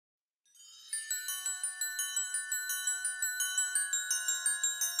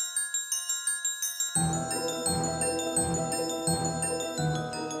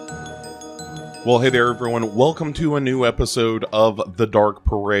Well, hey there, everyone. Welcome to a new episode of The Dark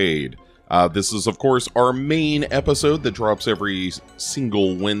Parade. This is, of course, our main episode that drops every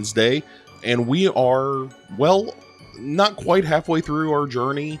single Wednesday. And we are, well, not quite halfway through our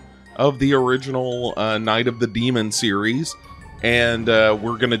journey of the original Night of the Demon series. And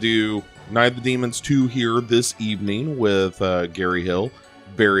we're going to do Night of the Demons 2 here this evening with Gary Hill.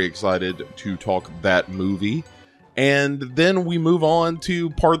 Very excited to talk that movie. And then we move on to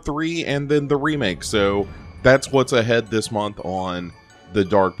part 3 and then the remake. So that's what's ahead this month on The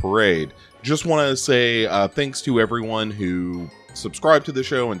Dark Parade. Just want to say thanks to everyone who subscribed to the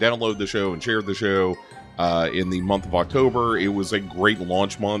show and downloaded the show and shared the show in the month of October. It was a great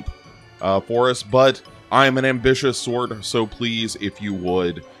launch month for us, but I am an ambitious sort, so please, if you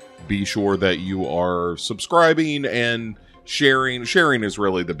would, be sure that you are subscribing and sharing is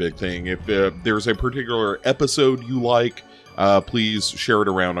really the big thing. If there's a particular episode you like, please share it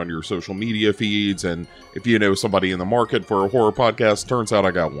around on your social media feeds. And if you know somebody in the market for a horror podcast, turns out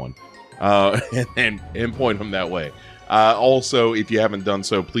I got one, and point them that way. Also, if you haven't done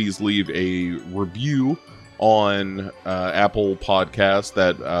so, please leave a review on Apple Podcasts.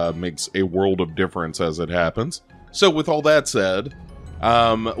 That makes a world of difference as it happens. So with all that said,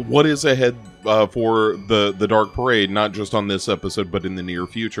 what is ahead for the Dark Parade, not just on this episode, but in the near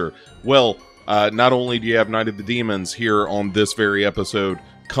future? Well, not only do you have Night of the Demons here on this very episode,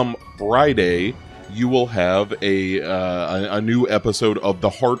 come Friday, you will have a new episode of The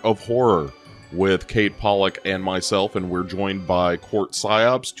Heart of Horror with Kate Pollock and myself, and we're joined by Court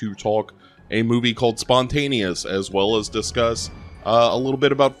Psyops to talk a movie called Spontaneous, as well as discuss a little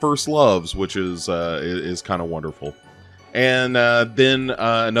bit about First Loves, which is kind of wonderful. And then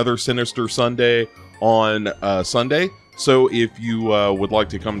another Sinister Sunday on Sunday. So if you would like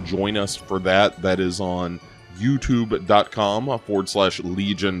to come join us for that, that is on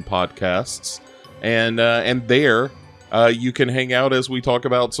youtube.com/Legion Podcasts. And there you can hang out as we talk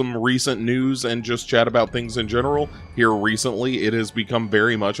about some recent news and just chat about things in general. Here recently, it has become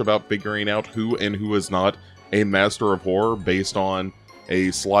very much about figuring out who and who is not a master of horror based on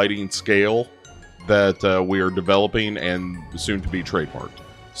a sliding scale that we are developing and soon to be trademarked.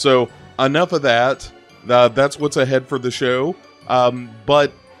 So enough of that. That's what's ahead for the show.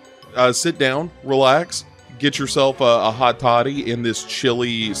 But sit down, relax, get yourself a hot toddy in this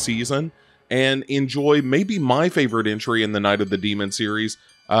chilly season, and enjoy maybe my favorite entry in the Night of the Demon series,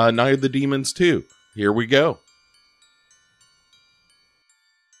 Night of the Demons 2. Here we go.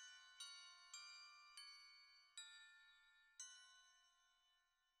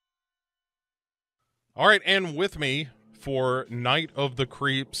 All right, and with me for Night of the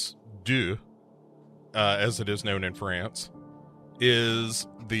Creeps 2, as it is known in France, is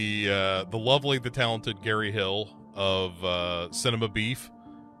the lovely, the talented Gary Hill of Cinema Beef,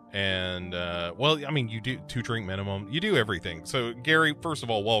 and well, I mean, you do 2 drink minimum, you do everything. So, Gary, first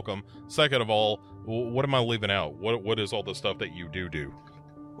of all, welcome. Second of all, what am I leaving out? What is all the stuff that you do?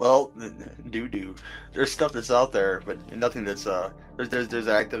 Well, do there's stuff that's out there, but nothing that's there's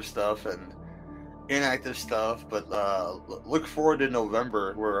active stuff and inactive stuff, but look forward to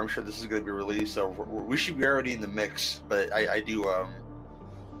November, where I'm sure this is going to be released, so we should be already in the mix. But I do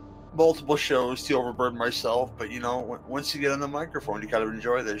multiple shows to overburden myself, but you know, once you get on the microphone, you kind of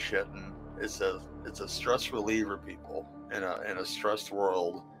enjoy this shit, and it's a stress reliever, people, in a stressed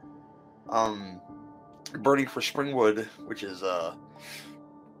world. Burning for Springwood, which is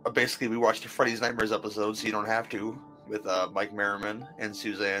basically we watched the Freddy's Nightmares episode, so you don't have to, with Mike Merriman and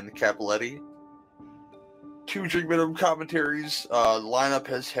Suzanne Capoletti. 2 drink minimum commentaries. The lineup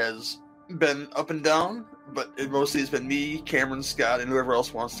has been up and down, but it mostly has been me, Cameron Scott, and whoever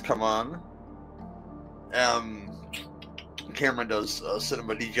else wants to come on. Cameron does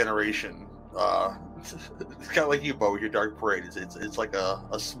Cinema Degeneration. It's kind of like you, Bo, with your Dark Parade. It's like a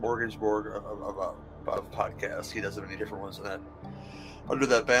smorgasbord of podcasts. He does many different ones in that, under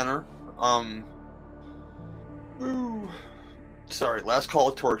that banner. Last Call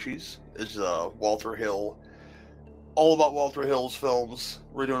of Torchies is Walter Hill. All about Walter Hill's films.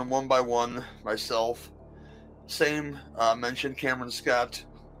 We're doing them one by one. Myself, same mentioned Cameron Scott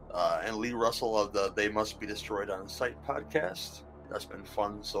and Lee Russell of the They Must Be Destroyed on Sight podcast. That's been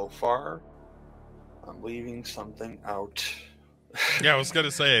fun so far. I'm leaving something out. Yeah, I was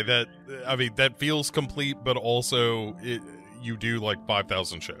gonna say that. I mean, that feels complete, but also you do like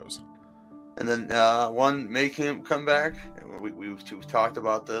 5,000 shows. And then one may come back. We've talked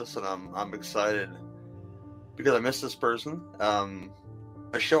about this, and I'm excited because I miss this person.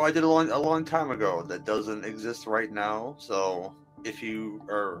 A show I did a long time ago that doesn't exist right now. So if you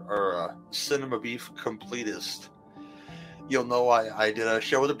are a Cinema Beef completist, you'll know I did a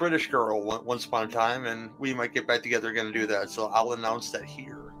show with a British girl once upon a time, and we might get back together again to do that. So I'll announce that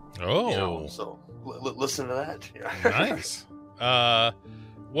here. Oh, so listen to that. Yeah. Nice.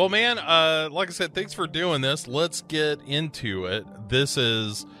 Well, man, like I said, thanks for doing this. Let's get into it. This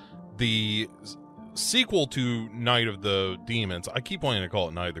is the sequel to Night of the Demons. I keep wanting to call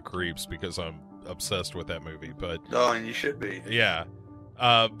it Night of the Creeps because I'm obsessed with that movie, but and you should be. Yeah.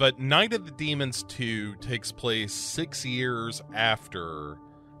 But Night of the Demons 2 takes place 6 years after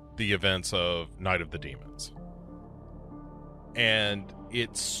the events of Night of the Demons. And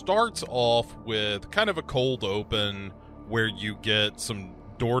it starts off with kind of a cold open where you get some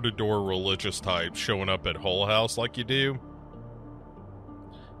door-to-door religious types showing up at Hull House like you do.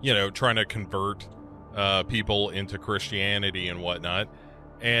 You know, trying to convert people into Christianity and whatnot.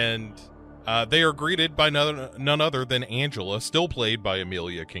 And they are greeted by none other than Angela, still played by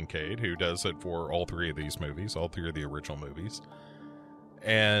Amelia Kincaid, who does it for all three of these movies, all three of the original movies.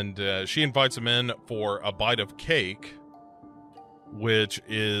 And she invites them in for a bite of cake, which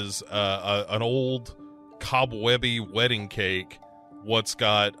is an old cobwebby wedding cake what's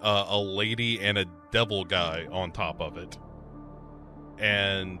got a lady and a devil guy on top of it.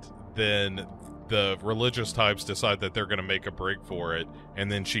 And then the religious types decide that they're going to make a break for it,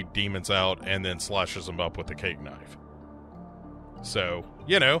 and then she demons out and then slashes them up with a cake knife. So,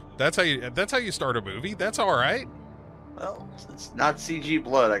 you know, that's how you start a movie. That's all right. Well, it's not CG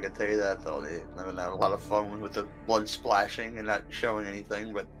blood, I can tell you that, though. They have a lot of fun with the blood splashing and not showing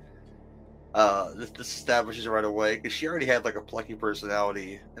anything, but this establishes right away, because she already had like a plucky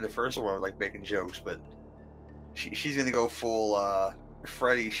personality in the first one, like making jokes, but she's going to go full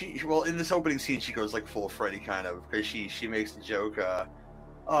Freddy. Well, in this opening scene, she goes like full Freddy, kind of, because she makes the joke,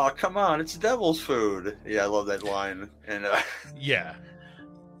 oh, come on, it's devil's food. Yeah, I love that line. And yeah,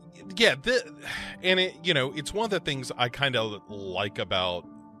 and it, you know, it's one of the things I kind of like about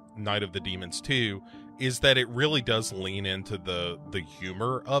Night of the Demons 2 is that it really does lean into the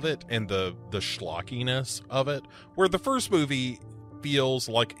humor of it and the schlockiness of it, where the first movie feels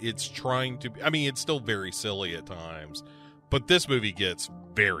like it's trying to be, I mean, it's still very silly at times, but this movie gets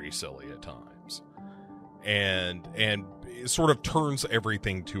very silly at times and it sort of turns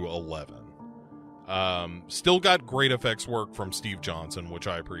everything to 11. Still got great effects work from Steve Johnson, which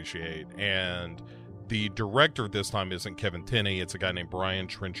I appreciate. And the director this time isn't Kevin Tenney. It's a guy named Brian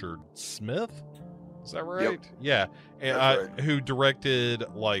Trenchard Smith. Is that right? Yep. Yeah. And, right. Who directed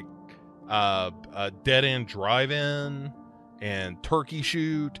like Dead End Drive-In and Turkey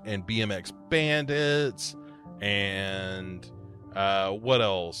Shoot and BMX Bandits and what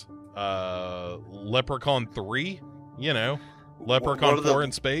else? Leprechaun 3, you know, Leprechaun 4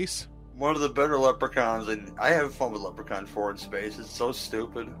 in space. One of the better Leprechauns, and I have fun with Leprechaun 4 in space. It's so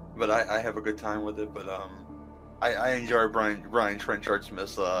stupid, but I have a good time with it. But I enjoy Brian Trenchard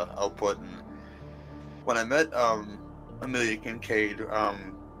Smith's output. And when I met Amelia Kincaid,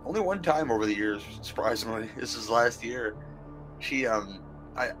 only one time over the years, surprisingly, this is last year. She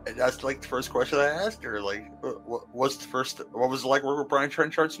that's like the first question I asked her, like, what was it like working with Brian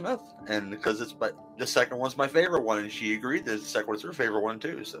Trenchard Smith? And because the second one's my favorite one, and she agreed that the second one's her favorite one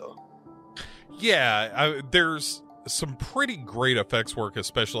too. So. Yeah, there's some pretty great effects work,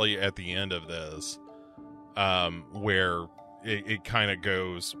 especially at the end of this, where it kind of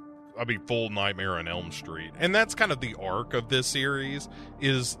goes, I mean, full Nightmare on Elm Street. And that's kind of the arc of this series,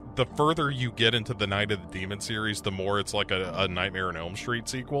 is the further you get into the Night of the Demon series, the more it's like a Nightmare on Elm Street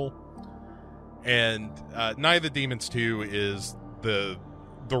sequel. And Night of the Demons 2 is the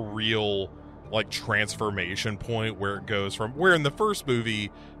real, like, transformation point where it goes from, where in the first movie,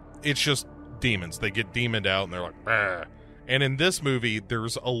 it's just demons. They get demoned out and they're like, bah. And in this movie,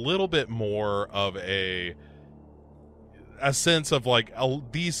 there's a little bit more of a sense of like,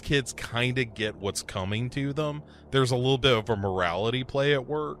 these kids kind of get what's coming to them. There's a little bit of a morality play at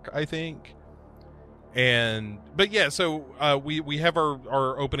work, I think. But yeah, so we have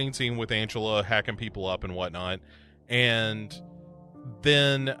our opening scene with Angela hacking people up and whatnot, and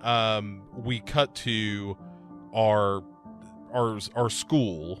then we cut to our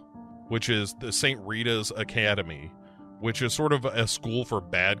school, which is the St. Rita's Academy, which is sort of a school for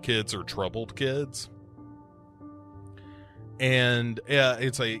bad kids or troubled kids. And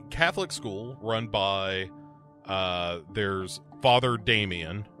it's a Catholic school run by, there's Father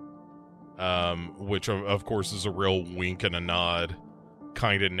Damien, which of course is a real wink and a nod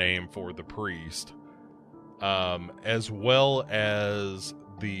kind of name for the priest, as well as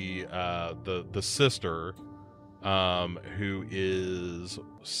the sister, who is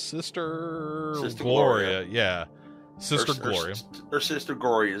Sister Gloria. Yeah. Sister Gloria. Or Sister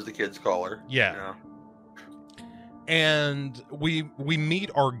Gloria, as the kids call her. Yeah. And we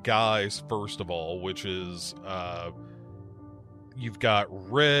meet our guys first of all, which is you've got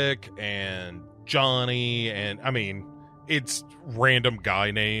Rick and Johnny, and I mean, it's random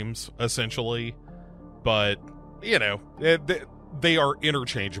guy names essentially, but you know, they are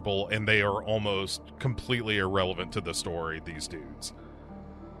interchangeable and they are almost completely irrelevant to the story, these dudes.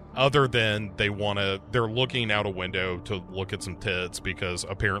 Other than they're looking out a window to look at some tits because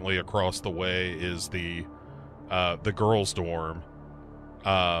apparently across the way is the girls' dorm,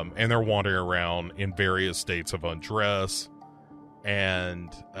 and they're wandering around in various states of undress,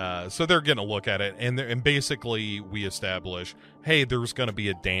 and so they're getting a look at it, and basically we establish, hey, there's going to be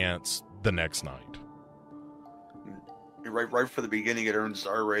a dance the next night. Right for the beginning, it earns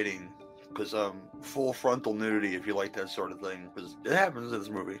R rating because full frontal nudity, if you like that sort of thing, because it happens in this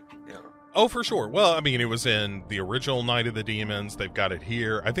movie. Yeah. Oh, for sure. Well, I mean, it was in the original Night of the Demons. They've got it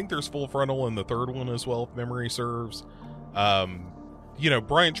here. I think there's full frontal in the third one as well, if memory serves. You know,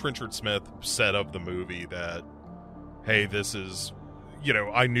 Brian Trenchard Smith said of the movie that, hey, this is, you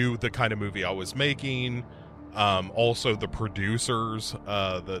know, I knew the kind of movie I was making. Also, the producers,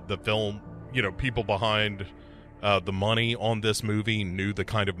 the film, you know, people behind the money on this movie knew the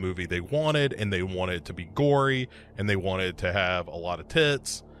kind of movie they wanted, and they wanted it to be gory, and they wanted to have a lot of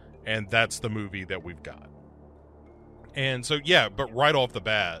tits. And that's the movie that we've got. And so, yeah, but right off the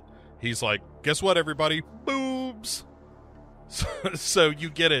bat, he's like, guess what, everybody? Boobs! So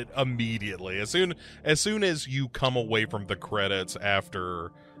you get it immediately. As soon as you come away from the credits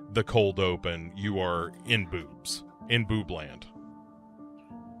after the cold open, you are in boobs. In boobland.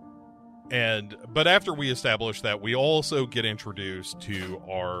 But after we establish that, we also get introduced to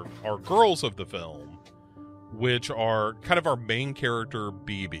our girls of the film, which are kind of our main character,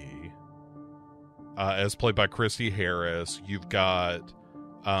 BB, as played by Christy Harris. You've got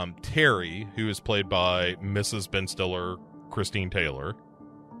Terry, who is played by Mrs. Ben Stiller, Christine Taylor.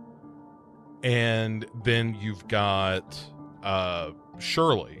 And then you've got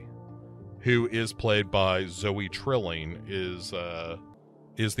Shirley, who is played by Zoe Trilling, is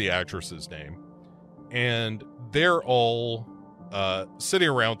the actress's name. And they're all sitting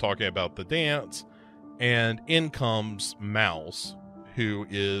around talking about the dance. And in comes Mouse, who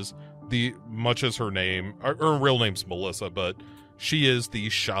is much as her name, her real name's Melissa, but she is the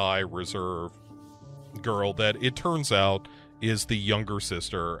shy, reserved girl that it turns out is the younger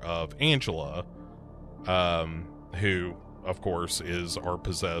sister of Angela, who, of course, is our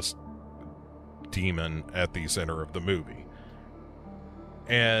possessed demon at the center of the movie.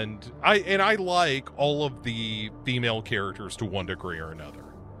 And I like all of the female characters to one degree or another.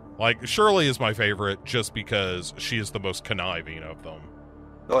 Like, Shirley is my favorite just because she is the most conniving of them.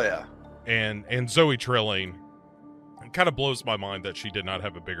 Oh, yeah. And Zoe Trilling, it kind of blows my mind that she did not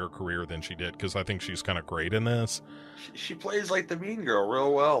have a bigger career than she did, because I think she's kind of great in this. She plays like the mean girl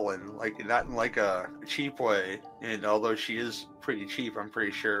real well, and like not in like a cheap way. And although she is pretty cheap, I'm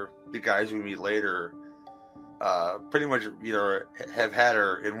pretty sure the guys we meet later pretty much, you know, have had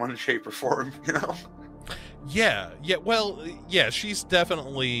her in one shape or form, you know? Yeah, well, yeah, she's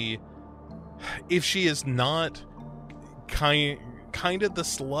definitely, if she is not kind of the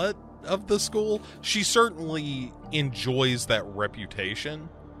slut of the school, she certainly enjoys that reputation,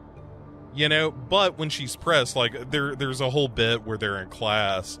 you know. But when she's pressed, like, there's a whole bit where they're in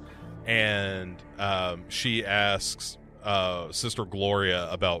class, and she asks Sister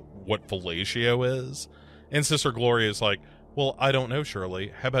Gloria about what fellatio is, and Sister Gloria is like, well, I don't know,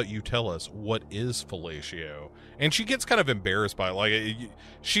 Shirley. How about you tell us, what is fellatio? And she gets kind of embarrassed by it. Like,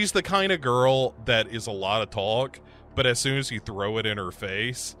 she's the kind of girl that is a lot of talk, but as soon as you throw it in her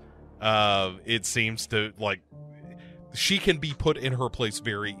face, it seems to, like, she can be put in her place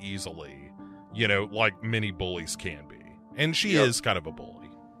very easily, you know, like many bullies can be. And she is kind of a bully.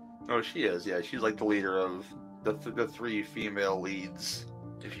 Oh, she is, yeah. She's like the leader of the three female leads,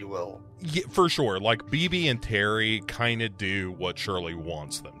 if you will. Yeah, for sure. Like, BB and Terry kind of do what Shirley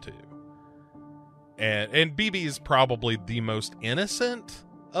wants them to. And BB is probably the most innocent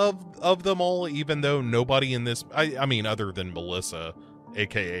of them all, even though nobody in this, I mean, other than Melissa,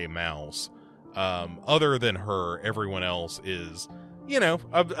 aka Mouse, other than her, everyone else is, you know,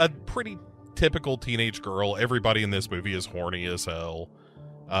 a pretty typical teenage girl. Everybody in this movie is horny as hell,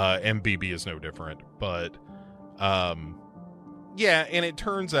 and BB is no different. But yeah, and it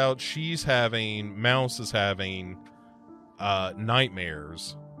turns out Mouse is having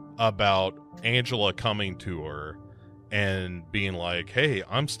nightmares about Angela coming to her and being like, hey,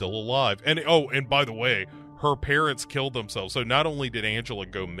 I'm still alive. And by the way, her parents killed themselves. So not only did Angela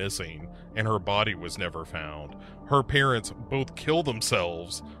go missing and her body was never found, her parents both killed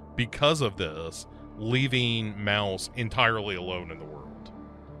themselves because of this, leaving Mouse entirely alone in the world,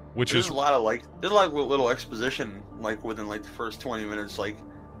 which There's is a lot of little exposition within the first 20 minutes.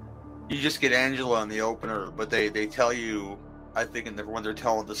 You just get Angela in the opener, but they tell you, I think when they're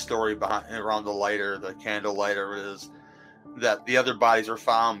telling the story around the candle lighter, is that the other bodies are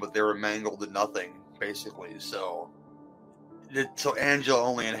found, but they were mangled to nothing, basically. So Angela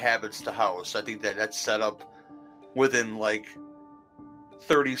only inhabits the house. I think that's set up within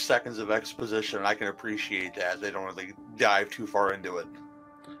 30 seconds of exposition. I can appreciate that. They don't really dive too far into it.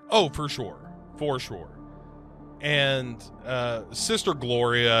 Oh, for sure. And Sister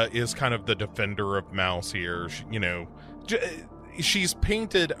Gloria is kind of the defender of Mouse here. She's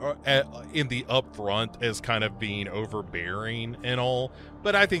painted in the upfront as kind of being overbearing and all,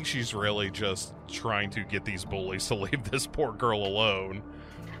 but I think she's really just trying to get these bullies to leave this poor girl alone.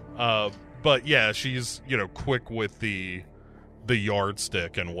 But yeah, she's, quick with the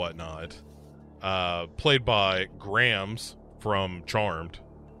yardstick and whatnot. Played by Grams from Charmed.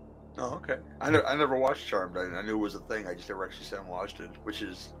 Oh, okay. I never watched Charmed. I knew it was a thing. I just never actually sat and watched it, which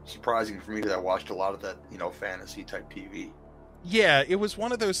is surprising for me because I watched a lot of that, fantasy type TV. Yeah, it was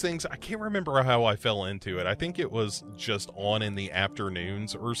one of those things. I can't remember how I fell into it. I think it was just on in the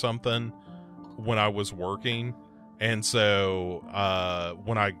afternoons or something when I was working. And so I'm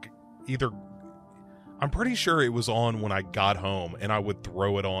pretty sure it was on when I got home, and I would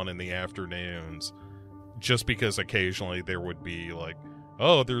throw it on in the afternoons just because occasionally there would be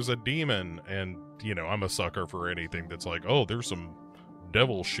oh, there's a demon, and I'm a sucker for anything that's oh, there's some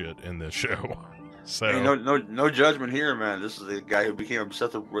devil shit in this show. So hey, no judgment here, man. This is the guy who became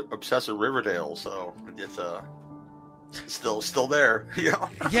obsessed with Riverdale, so it's still there.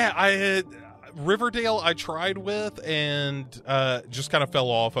 Yeah, Riverdale I tried with and just kind of fell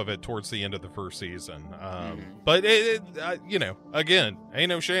off of it towards the end of the first season. But again, ain't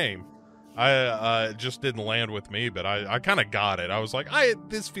no shame. I just didn't land with me, but I kind of got it. I was like,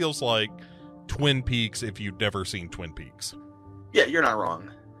 this feels like Twin Peaks if you've never seen Twin Peaks. Yeah, you're not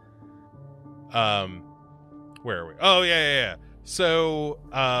wrong. Where are we? Oh, yeah. So,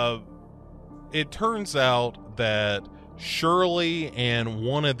 it turns out that Shirley and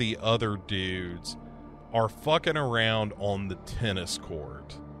one of the other dudes are fucking around on the tennis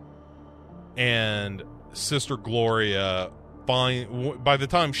court. And Sister Gloria, by the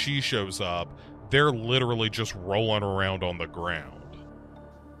time she shows up, they're literally just rolling around on the ground.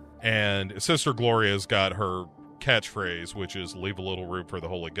 And Sister Gloria's got her catchphrase, which is leave a little room for the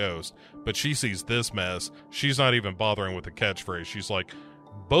Holy Ghost, but she sees this mess. She's not even bothering with the catchphrase. She's like,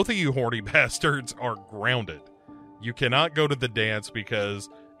 both of you horny bastards are grounded. You cannot go to the dance because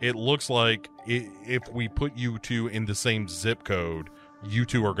it looks like if we put you two in the same zip code, you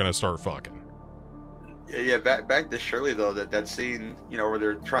two are going to start fucking. Yeah, back to Shirley though, that scene, where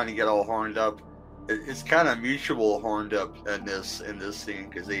they're trying to get all horned up, it's kind of mutual horned up in this scene,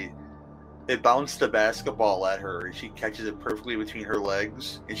 because they bounce the basketball at her, and she catches it perfectly between her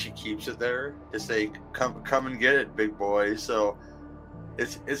legs, and she keeps it there to say, "Come and get it, big boy." So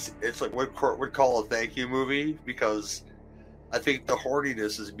it's like what Court would call a thank you movie, because I think the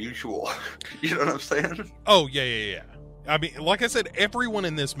horniness is mutual. You know what I'm saying? Oh yeah. I mean, like I said, everyone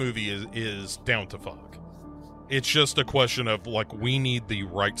in this movie is down to fuck. It's just a question of we need the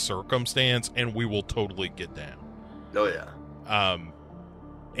right circumstance, and we will totally get down. Oh yeah.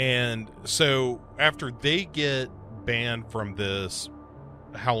 And so after they get banned from this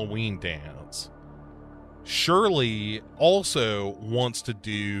Halloween dance, Shirley also wants to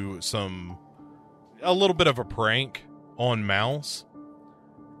do a little bit of a prank on Mouse.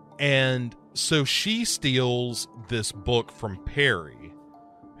 And so she steals this book from Perry,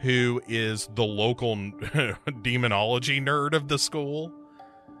 who is the local demonology nerd of the school,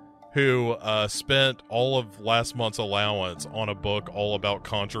 who spent all of last month's allowance on a book all about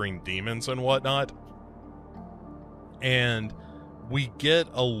conjuring demons and whatnot. And we get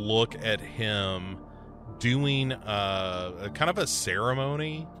a look at him doing a kind of a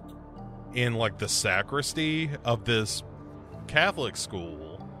ceremony in the sacristy of this Catholic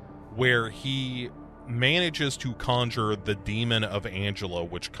school, where he manages to conjure the demon of Angela,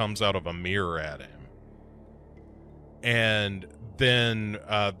 which comes out of a mirror at him. And then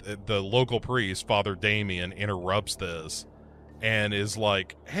the local priest, Father Damien, interrupts this and is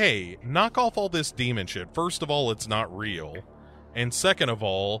like, hey, knock off all this demon shit. First of all, it's not real. And second of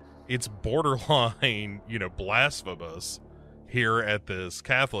all, it's borderline, blasphemous here at this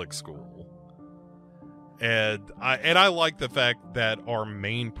Catholic school. And I like the fact that our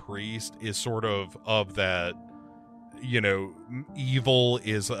main priest is sort of that, evil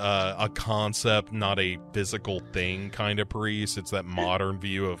is a concept, not a physical thing kind of priest. It's that modern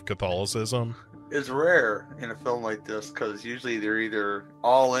view of Catholicism. is rare in a film like this, because usually they're either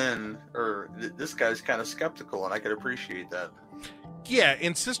all in or this guy's kind of skeptical, and I could appreciate that. Yeah,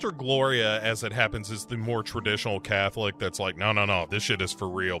 and Sister Gloria, as it happens, is the more traditional Catholic that's like, no, this shit is for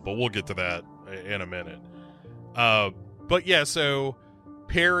real, but we'll get to that in a minute. But yeah, so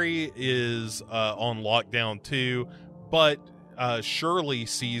Perry is on lockdown too, but Shirley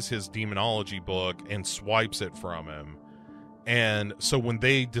sees his demonology book and swipes it from him. And so when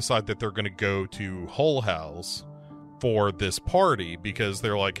they decide that they're going to go to Hull House for this party, because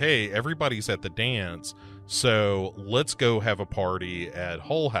they're like, hey, everybody's at the dance, so let's go have a party at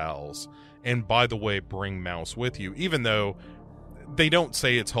Hull House. And by the way, bring Mouse with you, even though they don't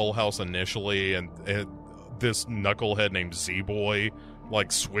say it's Hull House initially, and this knucklehead named Z-Boy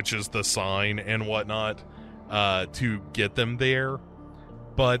like switches the sign and whatnot to get them there.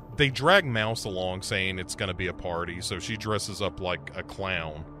 But they drag Mouse along saying it's going to be a party, so she dresses up like a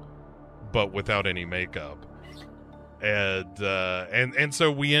clown, but without any makeup. And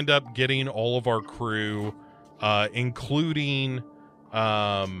so we end up getting all of our crew, including,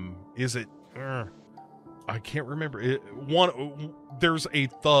 is it, I can't remember. There's a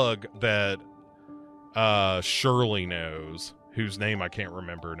thug that Shirley knows, whose name I can't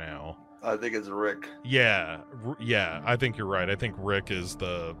remember now. I think it's Rick. Yeah, I think you're right. I think Rick is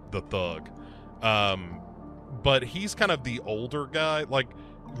the thug. But he's kind of the older guy. Like,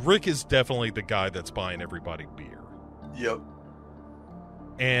 Rick is definitely the guy that's buying everybody beer. Yep.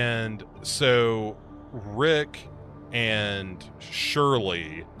 And so Rick and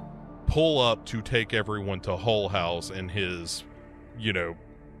Shirley pull up to take everyone to Hull House in his,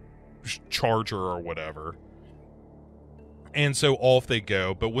 Charger or whatever. And so off they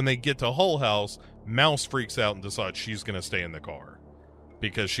go, but when they get to Hull House, Mouse freaks out and decides she's going to stay in the car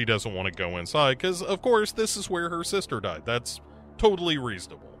because she doesn't want to go inside, because, of course, this is where her sister died. That's totally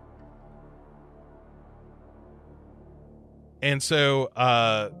reasonable. And so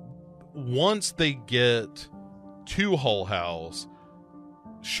once they get to Hull House,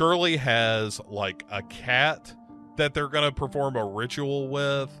 Shirley has, like, a cat that they're going to perform a ritual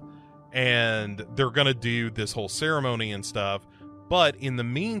with, and they're going to do this whole ceremony and stuff. But in the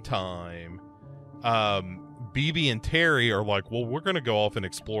meantime, BB and Terry are like, well, we're going to go off and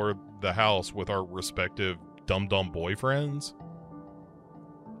explore the house with our respective dum-dum boyfriends.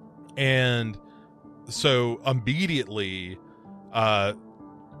 And so immediately,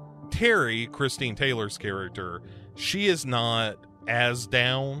 Terry, Christine Taylor's character, she is not as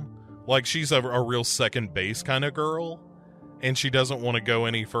down. Like, she's a real second base kind of girl, and she doesn't want to go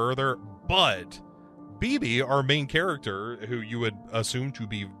any further. But BB, our main character, who you would assume to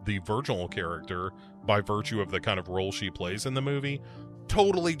be the virginal character by virtue of the kind of role she plays in the movie,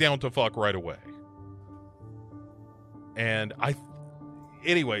 totally down to fuck right away. And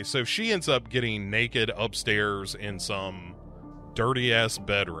anyway, so she ends up getting naked upstairs in some dirty ass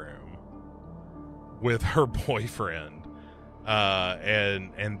bedroom with her boyfriend.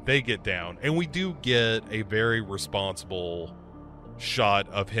 And they get down, and we do get a very responsible shot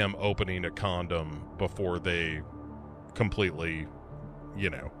of him opening a condom before they completely,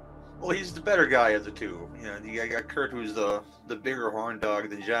 Well, he's the better guy of the two. You got Kurt, who's the bigger horn dog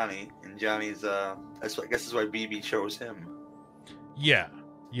than Johnny, and Johnny's I guess that's why BB chose him. Yeah.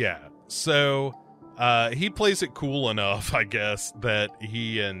 So he plays it cool enough, I guess, that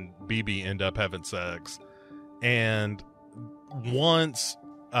he and BB end up having sex, and once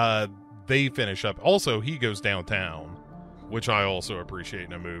they finish up, also he goes downtown, which I also appreciate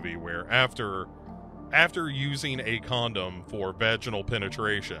in a movie where after using a condom for vaginal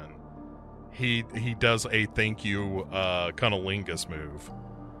penetration, he does a thank you cunnilingus move,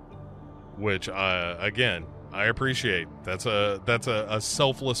 which again I appreciate. That's a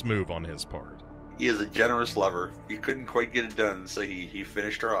selfless move on his part. He is a generous lover. He couldn't quite get it done, so he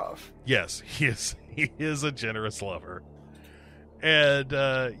finished her off. Yes, he is a generous lover. And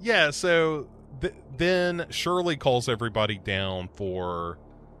so then Shirley calls everybody down for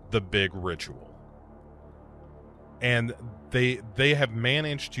the big ritual, and they have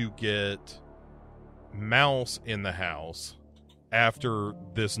managed to get Mouse in the house after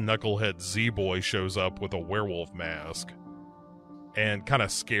this knucklehead Z-Boy shows up with a werewolf mask and kind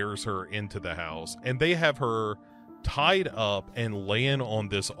of scares her into the house, and they have her tied up and laying on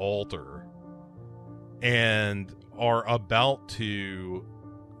this altar and are about to,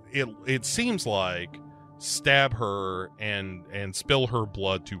 it seems like, stab her and spill her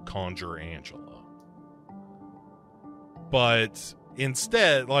blood to conjure Angela. But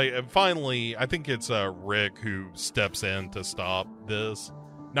instead, finally, I think it's Rick who steps in to stop this.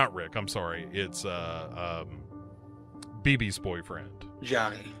 Not Rick, I'm sorry. It's BB's boyfriend.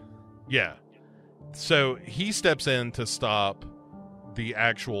 Johnny. Yeah. So he steps in to stop the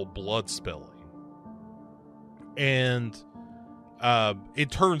actual blood spilling. And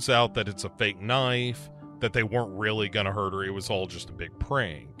it turns out that it's a fake knife, that they weren't really going to hurt her. It was all just a big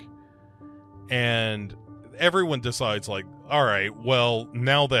prank. And everyone decides, like, all right, well,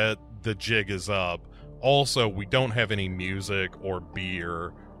 now that the jig is up, also, we don't have any music or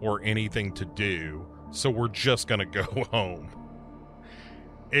beer or anything to do, so we're just going to go home.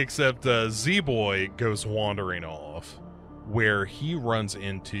 Except Z-Boy goes wandering off, where he runs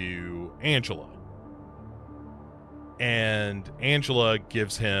into Angela. And Angela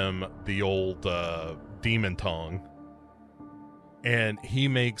gives him the old demon tongue, and he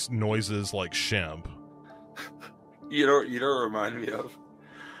makes noises like Shemp. You don't remind me of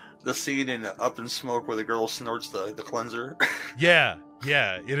the scene in Up in Smoke where the girl snorts the cleanser. Yeah,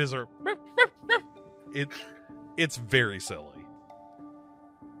 it is it's very silly.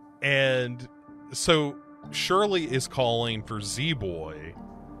 And so Shirley is calling for Z-Boy,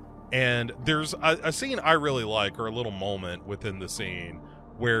 and there's a scene I really like, or a little moment within the scene,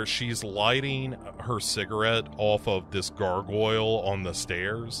 where she's lighting her cigarette off of this gargoyle on the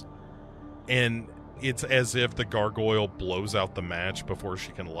stairs, and it's as if the gargoyle blows out the match before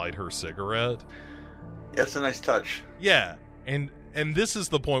she can light her cigarette. That's a nice touch. Yeah, and this is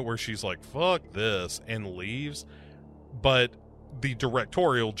the point where she's like, fuck this, and leaves. But the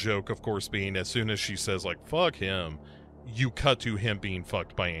directorial joke, of course, being as soon as she says, like, fuck him, you cut to him being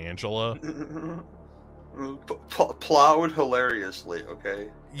fucked by Angela. Plowed hilariously, okay?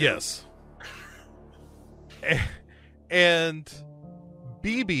 Yes. And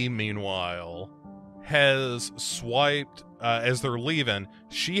BB, meanwhile, has swiped, as they're leaving,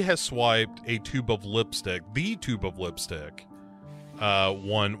 she has swiped a tube of lipstick, the tube of lipstick,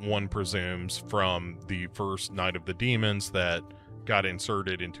 one presumes, from the first Night of the Demons that got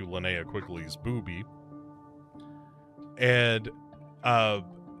inserted into Linnea Quigley's boobie. And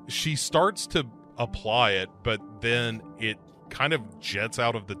she starts to apply it, but then it kind of jets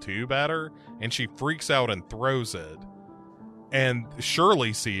out of the tube at her, and she freaks out and throws it. And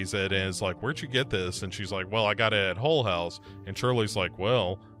Shirley sees it and is like, where'd you get this? And she's like, well, I got it at Hull House. And Shirley's like,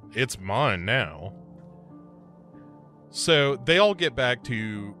 well, it's mine now. So they all get back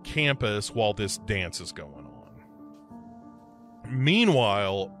to campus while this dance is going on.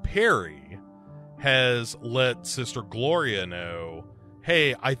 Meanwhile, Perry has let Sister Gloria know,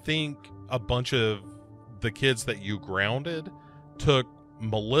 hey, I think a bunch of the kids that you grounded took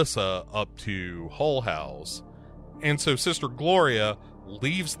Melissa up to Hull House. And so Sister Gloria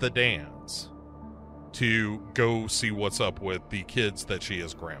leaves the dance to go see what's up with the kids that she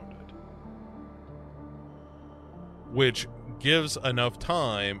has grounded. Which gives enough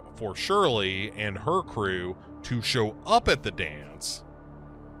time for Shirley and her crew to show up at the dance.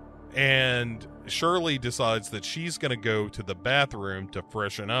 And Shirley decides that she's going to go to the bathroom to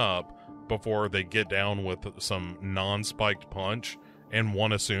freshen up before they get down with some non-spiked punch, and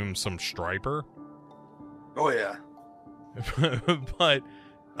one assumes some striper. Oh, yeah. But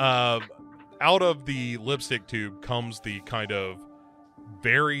out of the lipstick tube comes the kind of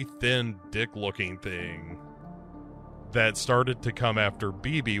very thin dick-looking thing that started to come after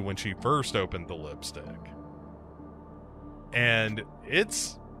BB when she first opened the lipstick. And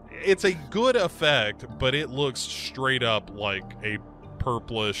it's a good effect, but it looks straight up like a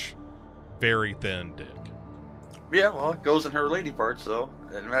purplish, very thin dick. Yeah, well, it goes in her lady parts, so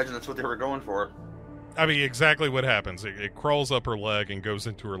I imagine that's what they were going for. I mean, exactly what happens. It crawls up her leg and goes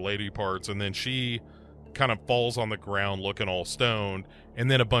into her lady parts, and then she kind of falls on the ground looking all stoned,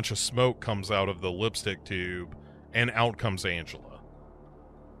 and then a bunch of smoke comes out of the lipstick tube, and out comes Angela.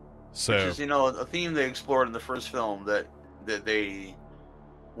 So, which is, a theme they explored in the first film, that they,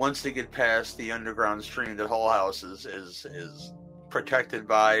 once they get past the underground stream that Hull House is protected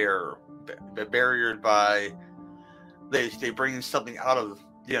by, or barriered by, they bring something out of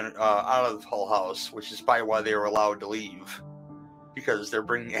Hull House, which is probably why they were allowed to leave, because they're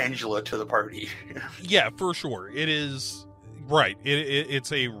bringing Angela to the party. Yeah, for sure. It is right.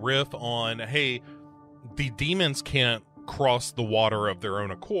 It's a riff on, hey, the demons can't cross the water of their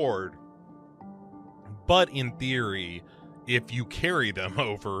own accord, but in theory, if you carry them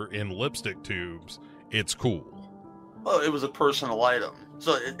over in lipstick tubes, it's cool. Well, it was a personal item,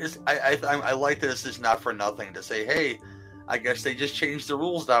 so I like that it's just not for nothing to say, hey, I guess they just changed the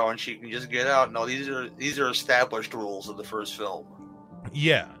rules now and she can just get out. No, these are established rules of the first film.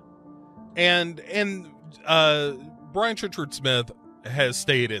 Yeah. And Brian Churchard Smith has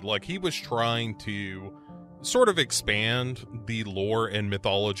stated, like, he was trying to sort of expand the lore and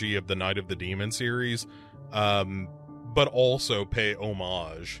mythology of the Night of the Demon series, but also pay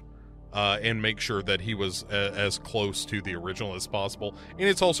homage and make sure that he was as close to the original as possible. And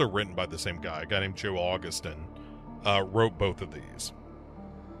it's also written by the same guy, a guy named Joe Augustin, wrote both of these.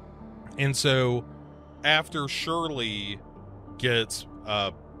 And so after Shirley gets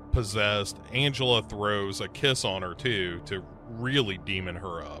possessed, Angela throws a kiss on her too to really demon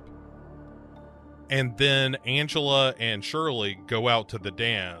her up. And then Angela and Shirley go out to the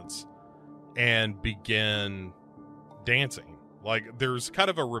dance and begin dancing. Like, there's kind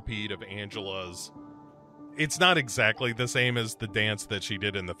of a repeat of Angela's. It's not exactly the same as the dance that she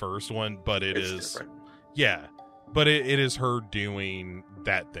did in the first one, but it's different. Yeah, but it is her doing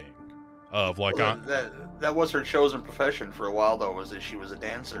that thing of like, well, that was her chosen profession for a while though, was that she was a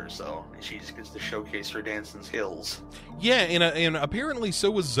dancer, so she just gets to showcase her dancing skills. Yeah, and apparently so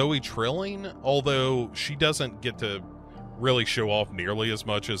was Zoe Trilling, although she doesn't get to really show off nearly as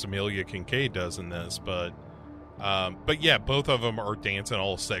much as Amelia Kincaid does in this, but yeah, both of them are dancing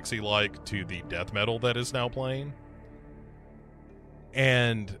all sexy like to the death metal that is now playing.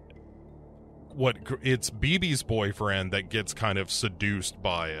 And it's BB's boyfriend that gets kind of seduced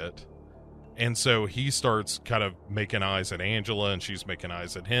by it. And so he starts kind of making eyes at Angela, and she's making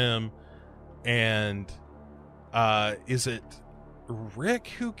eyes at him. And is it Rick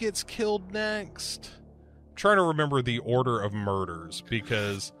who gets killed next? I'm trying to remember the order of murders,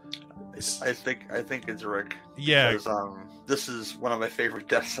 because I think it's Rick. Yeah. Because, this is one of my favorite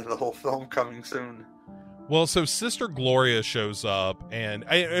deaths of the whole film, coming soon. Well, so Sister Gloria shows up, and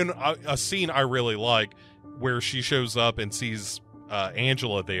a scene I really like where she shows up and sees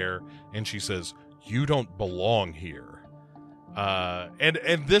Angela there, and she says, "You don't belong here."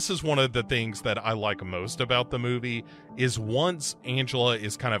 And this is one of the things that I like most about the movie, is once Angela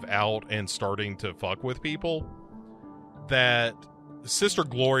is kind of out and starting to fuck with people, that Sister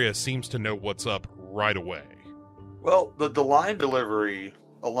Gloria seems to know what's up right away. Well, the line delivery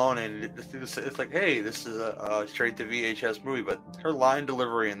alone, and it's like, hey, this is a straight to VHS movie, but her line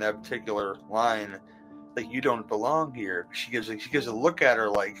delivery in that particular line, like, "You don't belong here," she gives a look at her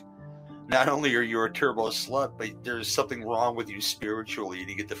like, not only are you a turbo slut, but there's something wrong with you spiritually, and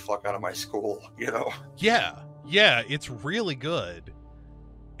you get the fuck out of my school, you know? Yeah, it's really good.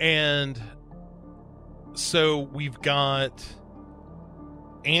 And so we've got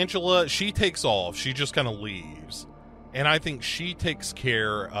Angela, she takes off, she just kind of leaves. And I think she takes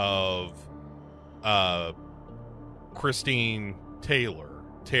care of Christine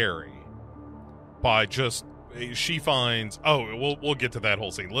Terry, by just, she finds, we'll get to that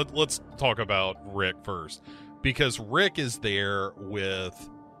whole scene. Let's talk about Rick first, because Rick is there with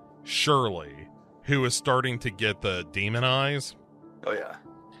Shirley, who is starting to get the demon eyes. Oh yeah.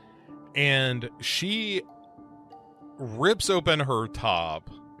 And she rips open her top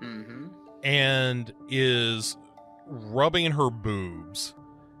and is rubbing her boobs,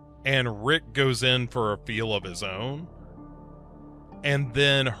 and Rick goes in for a feel of his own, and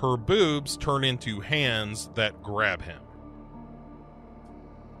then her boobs turn into hands that grab him.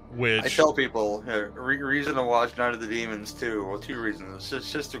 Which I tell people, reason to watch Night of the Demons too. Well, two reasons. It's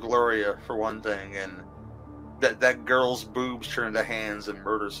Sister Gloria for one thing, and that girl's boobs turn into hands and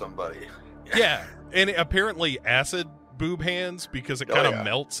murder somebody. Yeah, and apparently acid boob hands, because it kind of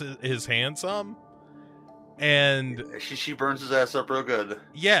melts his hand some. And she burns his ass up real good.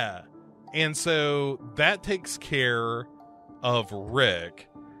 Yeah. And so that takes care of Rick.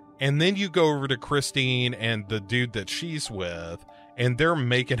 And then you go over to Christine and the dude that she's with, and they're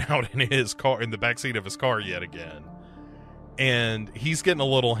making out in his car, in the backseat of his car yet again. And he's getting a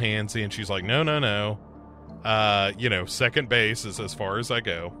little handsy, and she's like, no. Second base is as far as I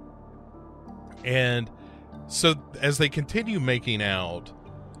go. And so as they continue making out,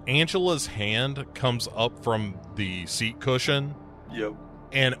 Angela's hand comes up from the seat cushion. Yep.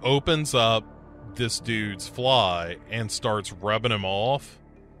 And opens up this dude's fly and starts rubbing him off.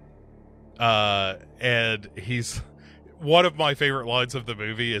 And he's, one of my favorite lines of the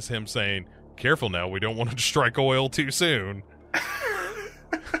movie is him saying, "Careful now, we don't want to strike oil too soon."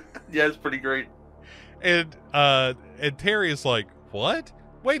 Yeah, it's pretty great. And Terry is like, "What?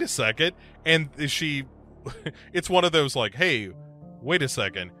 Wait a second." And it's one of those like, "Hey, wait a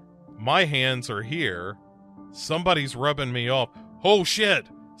second. My hands are here. Somebody's rubbing me off. Oh shit.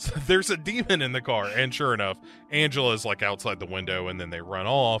 There's a demon in the car." And sure enough, Angela's like outside the window, and then they run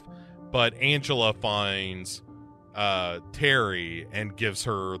off. But Angela finds Terry and gives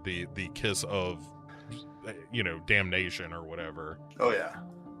her the kiss of, damnation or whatever. Oh yeah.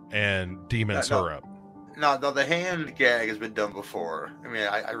 And demons her up. No, the hand gag has been done before. I mean,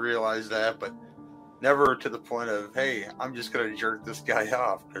 I realize that, but never to the point of, hey, I'm just going to jerk this guy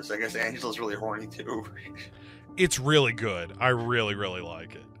off, because I guess Angela's really horny too. It's really good. I really, really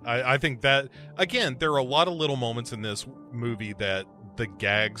like it. I think that, again, there are a lot of little moments in this movie that the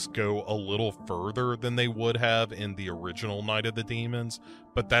gags go a little further than they would have in the original Night of the Demons,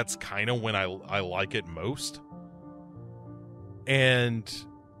 but that's kind of when I like it most. And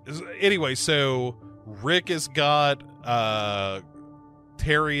anyway, so Rick has got,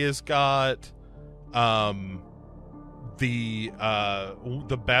 Terry has got, the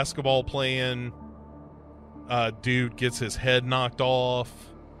basketball playing dude gets his head knocked off.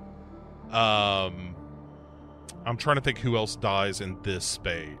 I'm trying to think who else dies in this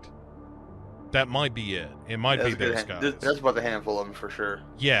spade. That might be it. It might be those guys. That's about a handful of them for sure.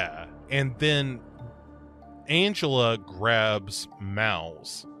 Yeah, and then Angela grabs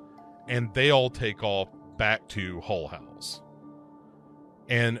Mouse, and they all take off back to Hull House.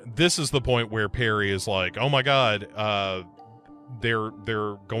 And this is the point where Perry is like, "Oh my God, they're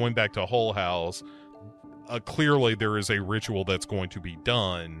going back to Hull House. Clearly, there is a ritual that's going to be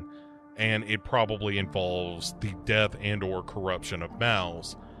done, and it probably involves the death and/or corruption of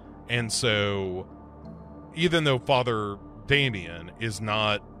Mouse." And so, even though Father Damien is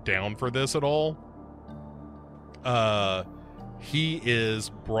not down for this at all, he is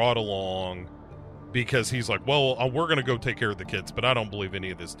brought along because he's like, well, we're going to go take care of the kids, but I don't believe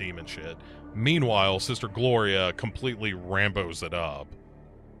any of this demon shit. Meanwhile, Sister Gloria completely Rambos it up,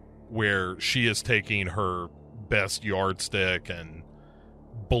 where she is taking her best yardstick and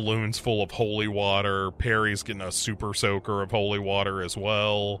balloons full of holy water. Perry's getting a super soaker of holy water as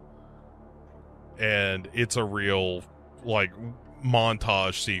well. And it's a real, like,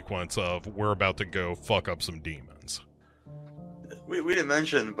 montage sequence of we're about to go fuck up some demons. We didn't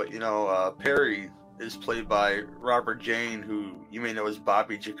mention, but, Perry is played by Robert Jane, who you may know as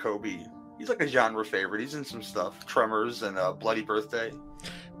Bobby Jacoby. He's like a genre favorite. He's in some stuff. Tremors and Bloody Birthday.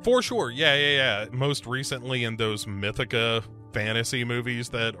 For sure. Yeah. Most recently in those Mythica fantasy movies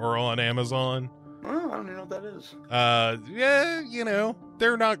that are on Amazon. Oh, I don't even know what that is. Yeah,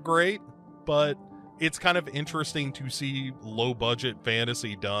 they're not great, but it's kind of interesting to see low-budget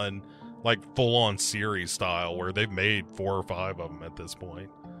fantasy done, like, full-on series style, where they've made 4 or 5 of them at this point.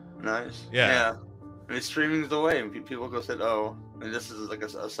 Nice. Yeah. I mean, streaming's the way. People go say, oh, and this is like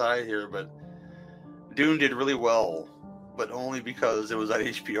a side here, but Dune did really well, but only because it was on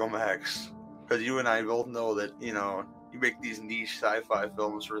HBO Max. Because you and I both know that, you make these niche sci-fi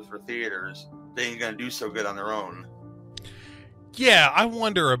films for theaters, they ain't gonna do so good on their own. Yeah, I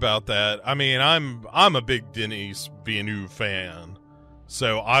wonder about that. I mean, I'm a big Denis Villeneuve fan,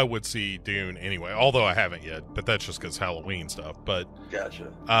 so I would see Dune anyway. Although I haven't yet, but that's just because Halloween stuff. But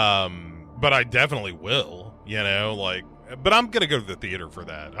gotcha. But I definitely will. But I'm gonna go to the theater for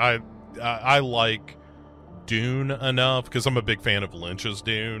that. I like Dune enough because I'm a big fan of Lynch's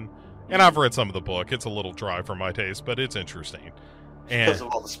Dune, and I've read some of the book. It's a little dry for my taste, but it's interesting. Because of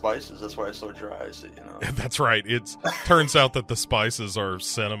all the spices, that's why it's so dry. So, That's right. It turns out that the spices are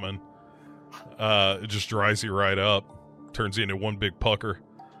cinnamon. It just dries you right up, turns you into one big pucker.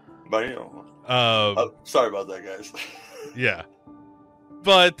 But sorry about that, guys. Yeah,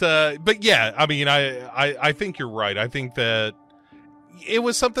 but yeah, I mean, I think you're right. I think that it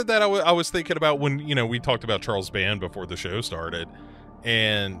was something that I was thinking about when we talked about Charles Band before the show started,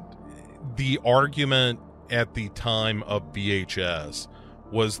 and the argument at the time of VHS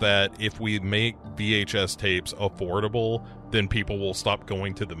was that if we make VHS tapes affordable, then people will stop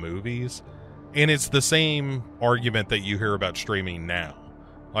going to the movies. And it's the same argument that you hear about streaming now.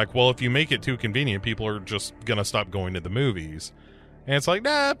 Like, well, if you make it too convenient, people are just gonna stop going to the movies. And it's like,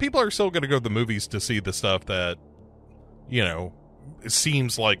 nah, people are still gonna go to the movies to see the stuff that,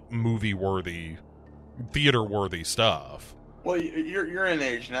 seems like movie-worthy, theater-worthy stuff. Well, you're in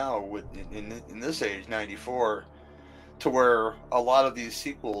age now, in this age, 94, to where a lot of these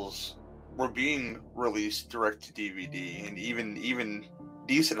sequels were being released direct to DVD, and even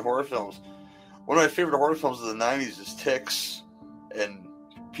decent horror films. One of my favorite horror films of the 90s is Ticks, and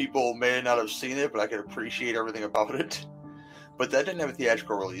people may not have seen it, but I could appreciate everything about it. But that didn't have a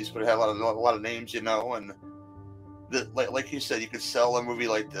theatrical release, but it had a lot of names, and like you said, you could sell a movie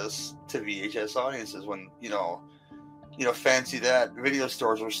like this to VHS audiences when fancy that video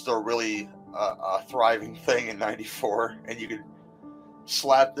stores were still really a thriving thing in 94, and you could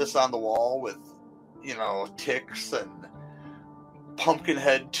slap this on the wall with Ticks and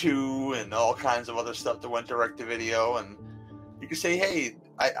Pumpkinhead 2 and all kinds of other stuff that went direct to video, and you could say, hey,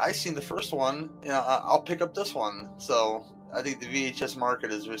 I seen the first one, I'll pick up this one. So I think the VHS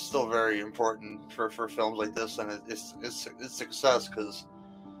market is still very important for films like this, and it's success, because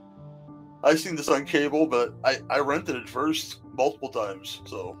I've seen this on cable, but I rented it first multiple times.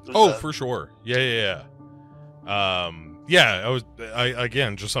 So for sure. Yeah. Yeah,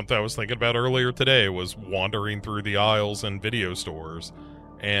 again, just something I was thinking about earlier today was wandering through the aisles in video stores,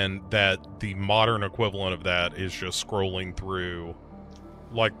 and that the modern equivalent of that is just scrolling through,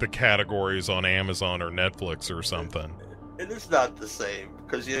 like, the categories on Amazon or Netflix or something. And it's not the same,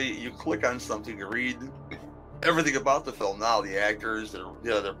 because you click on something to read everything about the film now, the actors,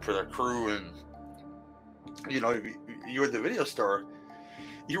 their crew, and you were at the video store,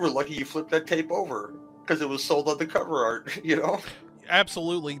 you were lucky you flipped that tape over because it was sold on the cover art.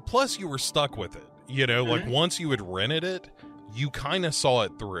 Absolutely. Plus, you were stuck with it. Like once you had rented it, you kind of saw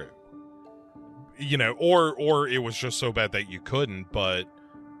it through. Or it was just so bad that you couldn't. But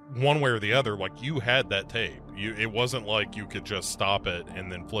one way or the other, like, you had that tape. It wasn't like you could just stop it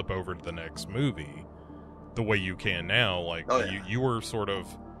and then flip over to the next movie the way you can now. Like, you were sort of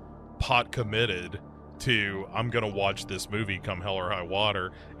pot committed to, I'm going to watch this movie come hell or high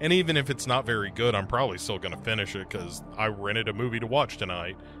water. And even if it's not very good, I'm probably still going to finish it because I rented a movie to watch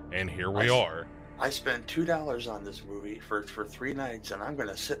tonight, and here we are. I spent $2 on this movie for 3 nights, and I'm going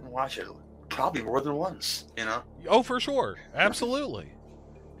to sit and watch it probably more than once, Oh, for sure. Absolutely.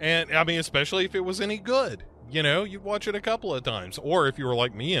 And, I mean, especially if it was any good. You'd watch it a couple of times. Or if you were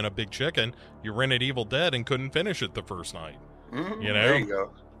like me and a big chicken, you rented Evil Dead and couldn't finish it the first night. There you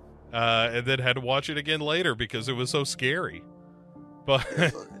go. And then had to watch it again later because it was so scary. But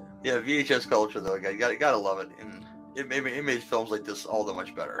yeah, VHS culture though, you gotta love it, and it made films like this all that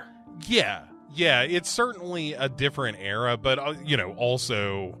much better. Yeah, it's certainly a different era, but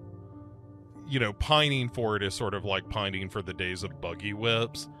also, pining for it is sort of like pining for the days of buggy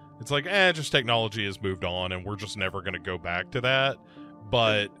whips. It's like, just technology has moved on, and we're just never going to go back to that.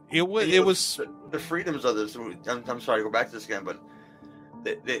 But it was the freedoms of this. I'm sorry to go back to this again, but.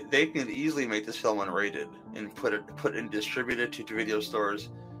 They can easily make this film unrated and put it and distribute it to video stores,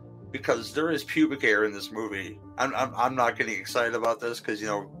 because there is pubic hair in this movie. I'm not getting excited about this because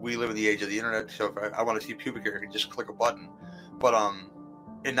we live in the age of the internet. So if I want to see pubic hair, I can just click a button. But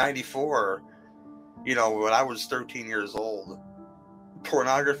in '94, when I was 13 years old,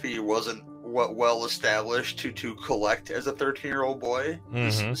 pornography wasn't well established to collect as a 13-year-old boy.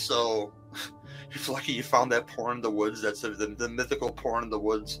 Mm-hmm. So. You're lucky you found that porn in the woods. That's the mythical porn in the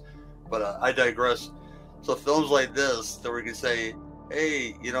woods. But I digress. So films like this, that we can say,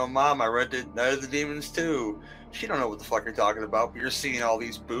 hey, Mom, I rented Night of the Demons 2. She don't know what the fuck you're talking about, but you're seeing all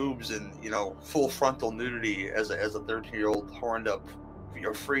these boobs and, full frontal nudity as a 13-year-old horned up,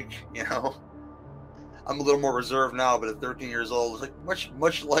 freak, I'm a little more reserved now, but at 13 years old, it's like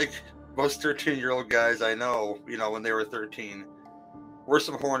much like most 13-year-old guys I know, when they were 13. We're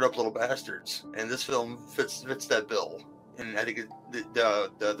some horned up little bastards, and this film fits that bill. And I think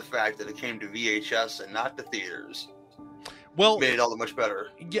the fact that it came to VHS and not to theaters, made it all that much better.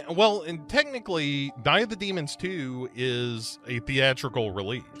 Yeah, well, and technically, Night of the Demons 2 is a theatrical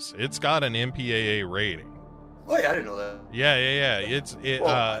release. It's got an MPAA rating. Oh yeah, I didn't know that. Yeah.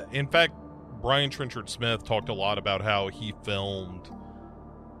 In fact, Brian Trenchard Smith talked a lot about how he filmed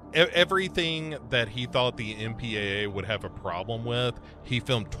everything that he thought the MPAA would have a problem with. He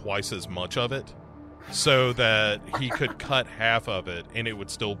filmed twice as much of it so that he could cut half of it and it would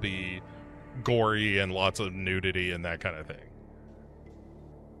still be gory and lots of nudity and that kind of thing.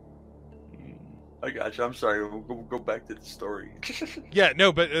 I gotcha. I'm sorry. We'll go back to the story. Yeah,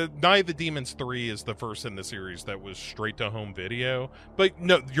 no, but Night of the Demons 3 is the first in the series that was straight to home video. But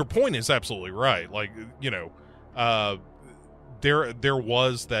no, your point is absolutely right. Like, there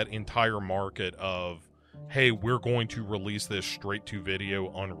was that entire market of, hey, we're going to release this straight to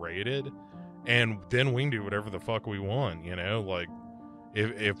video unrated, and then we can do whatever the fuck we want, like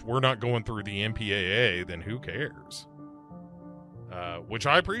if we're not going through the MPAA, then who cares? Which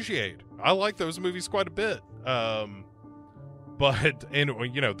I appreciate. I like those movies quite a bit. But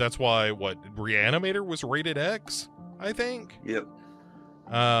that's why Reanimator was rated X, I think. Yep.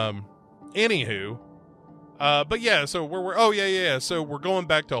 Anywho. But yeah, so so we're going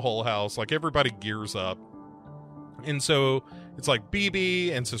back to Hull House. Like, everybody gears up. And so it's like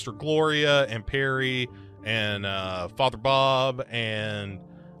BB and Sister Gloria and Perry and Father Bob and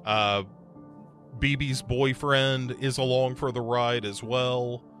BB's boyfriend is along for the ride as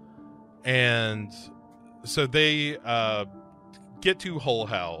well. And so they get to Hull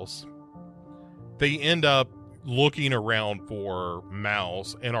House. They end up looking around for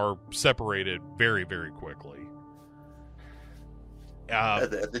Mouse and are separated very, very quickly.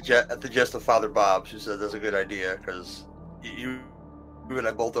 At the jest of Father Bob, who said that's a good idea because you and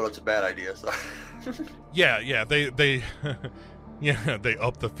I both thought it's a bad idea. So yeah, they they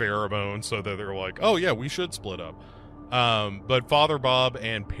up the pheromones so that they're like, oh yeah, we should split up. But Father Bob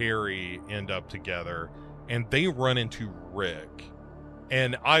and Perry end up together, and they run into Rick.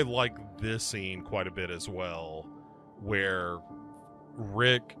 And I like this scene quite a bit as well, where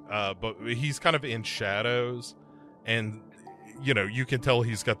Rick, but he's kind of in shadows, and, you know, you can tell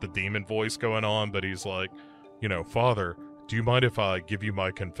he's got the demon voice going on, but he's like, you know, Father, do you mind if I give you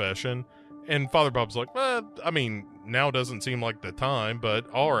my confession? And Father Bob's like, I mean, now doesn't seem like the time, but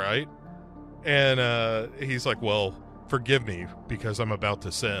all right. And he's like, well, forgive me, because I'm about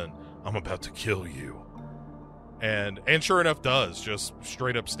to sin. I'm about to kill you. And sure enough does, just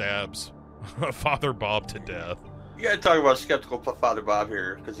straight up stabs Father Bob to death. You gotta talk about skeptical Father Bob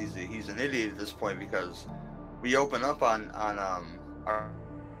here, because he's an idiot at this point, because we open up on our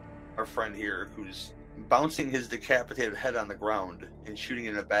friend here who's bouncing his decapitated head on the ground and shooting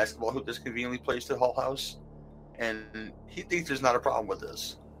in a basketball hoop that's conveniently placed at Hull House, and he thinks there's not a problem with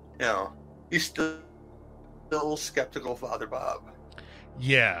this. You know, he's still skeptical Father Bob.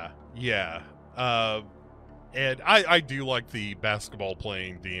 Yeah. And I do like the basketball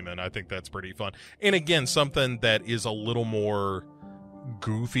playing demon. I think that's pretty fun. And again, something that is a little more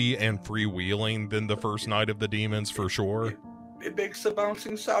goofy and freewheeling than the first Night of the Demons, for sure. It makes a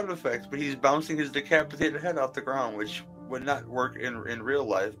bouncing sound effect, but he's bouncing his decapitated head off the ground, which would not work in real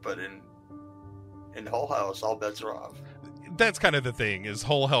life, but in Hull House, all bets are off. That's kind of the thing, is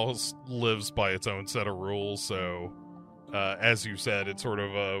Hull House lives by its own set of rules, so... as you said, it's sort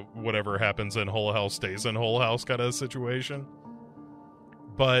of a whatever happens in Hull House stays in Hull House kind of situation.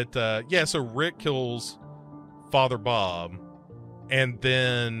 But yeah, so Rick kills Father Bob, and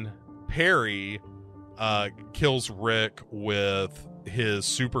then Perry kills Rick with his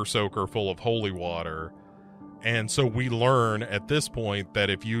super soaker full of holy water. And so we learn at this point that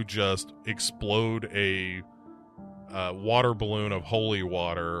if you just explode a water balloon of holy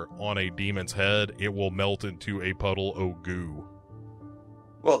water on a demon's head, it will melt into a puddle of goo.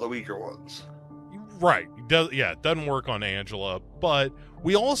 Well, the weaker ones. Right. It doesn't work on Angela, but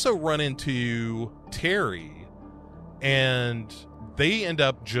we also run into Terry, and they end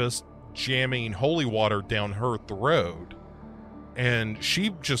up just jamming holy water down her throat, and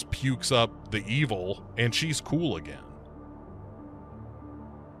she just pukes up the evil, and she's cool again.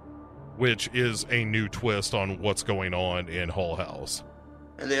 Which is a new twist on what's going on in Hull House.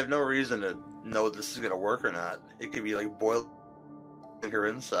 And they have no reason to know this is going to work or not. It could be like boiling her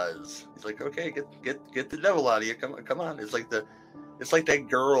insides. He's like, okay, get the devil out of you. Come on. It's like that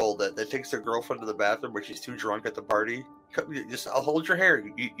girl that takes their girlfriend to the bathroom when she's too drunk at the party. I'll hold your hair.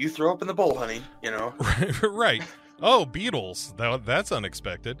 You throw up in the bowl, honey. You know. Right. Oh, Beatles. That's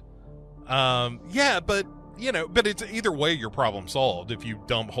unexpected. Yeah, but. You know, but it's either way your problem solved. If you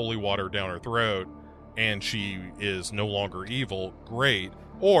dump holy water down her throat and she is no longer evil, great.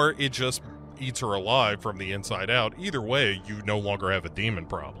 Or it just eats her alive from the inside out. Either way, you no longer have a demon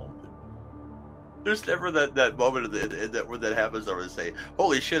problem. There's never that moment where that happens where they say,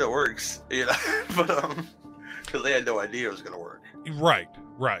 holy shit, it works. You know, but because they had no idea it was going to work. Right.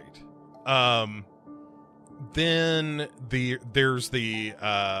 Then there's the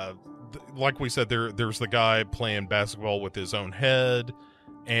like we said, there's the guy playing basketball with his own head,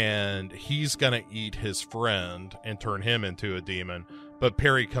 and he's gonna eat his friend and turn him into a demon, but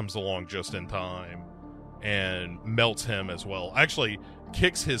Perry comes along just in time and melts him as well. Actually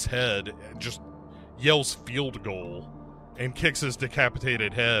kicks his head, just yells field goal, and kicks his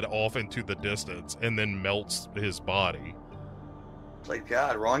decapitated head off into the distance, and then melts his body. It's like,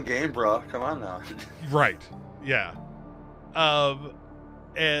 God, wrong game, bro. Come on now. Right. Yeah.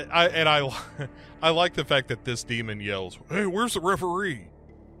 And I like the fact that this demon yells, "Hey, where's the referee?"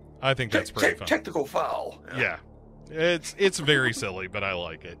 I think that's pretty fun. Technical foul. Yeah. It's very silly, but I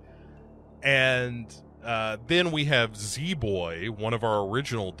like it. And then we have Z-Boy, one of our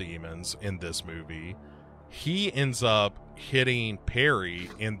original demons in this movie. He ends up hitting Perry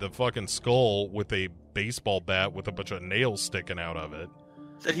in the fucking skull with a baseball bat with a bunch of nails sticking out of it.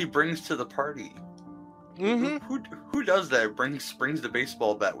 That he brings to the party. Mm-hmm. Who does that? Brings the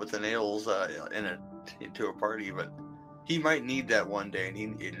baseball bat with the nails in it into a party, but he might need that one day,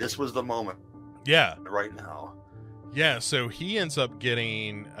 and this was the moment. Yeah. Right now. Yeah, so he ends up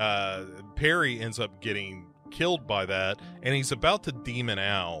getting Perry ends up getting killed by that, and he's about to demon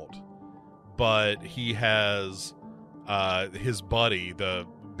out, but he has his buddy, the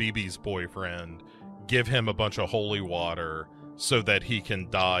BB's boyfriend, give him a bunch of holy water so that he can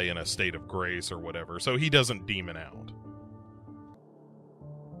die in a state of grace or whatever. So he doesn't demon out.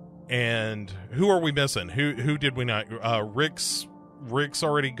 And who are we missing? Who did we not? Rick's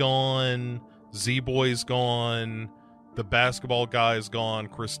already gone. Z-Boy's gone. The basketball guy's gone.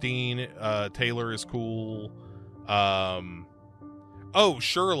 Christine Taylor is cool. Oh,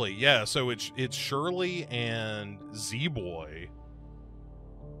 Shirley. Yeah, so it's Shirley and Z-Boy.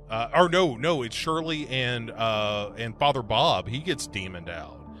 No, it's Shirley and Father Bob. He gets demoned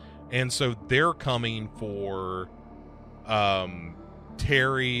out. And so they're coming for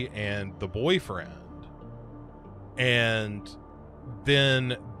Terry and the boyfriend. And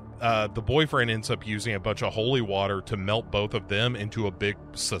then the boyfriend ends up using a bunch of holy water to melt both of them into a big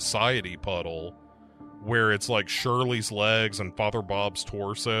society puddle, where it's like Shirley's legs and Father Bob's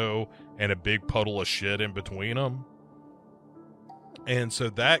torso and a big puddle of shit in between them. And so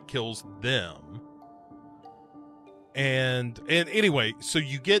that kills them. And anyway, so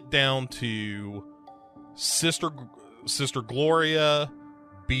you get down to Sister Gloria,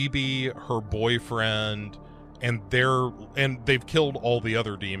 BB, her boyfriend, and they've killed all the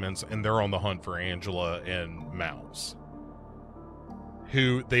other demons, and they're on the hunt for Angela and Mouse,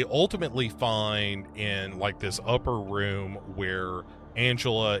 who they ultimately find in like this upper room where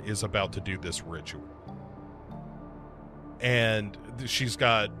Angela is about to do this ritual. And she's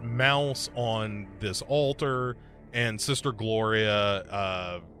got Mouse on this altar, and Sister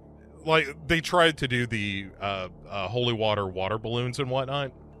Gloria, like they tried to do the holy water balloons and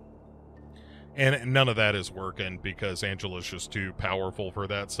whatnot, and none of that is working because Angela's just too powerful for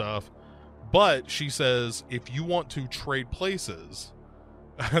that stuff. But she says, if you want to trade places,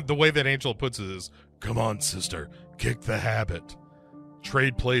 the way that Angela puts it is, come on, sister, kick the habit.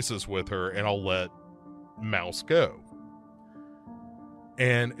 Trade places with her, and I'll let Mouse go.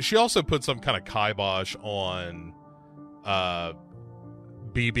 And she also put some kind of kibosh on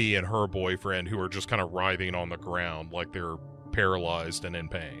BB and her boyfriend, who are just kind of writhing on the ground like they're paralyzed and in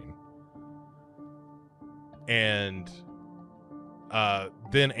pain. And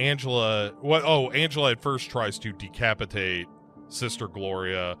then Angela at first tries to decapitate Sister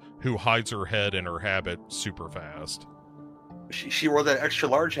Gloria, who hides her head in her habit super fast. She wore that extra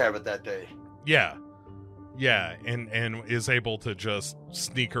large habit that day. Yeah, and is able to just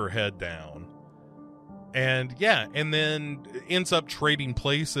sneak her head down. And then ends up trading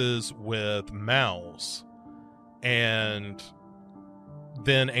places with Mouse. And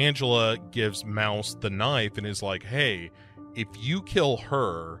then Angela gives Mouse the knife and is like, hey, if you kill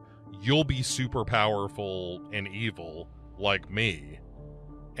her, you'll be super powerful and evil like me.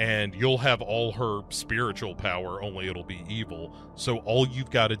 And you'll have all her spiritual power, only it'll be evil. So all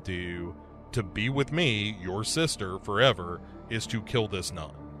you've got to do to be with me, your sister, forever, is to kill this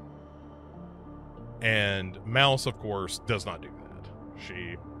nun. And Mouse, of course, does not do that.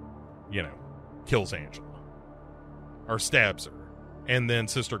 She, kills Angela. Or stabs her. And then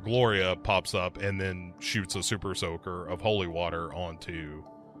Sister Gloria pops up and then shoots a super soaker of holy water onto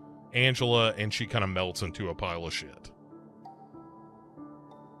Angela, and she kind of melts into a pile of shit.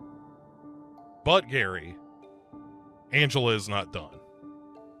 But, Gary, Angela is not done.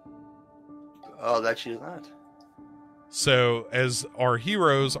 Oh, that she's not. So, as our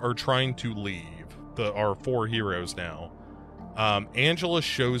heroes are trying to leave, our 4 heroes now, Angela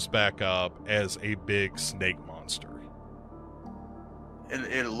shows back up as a big snake monster. And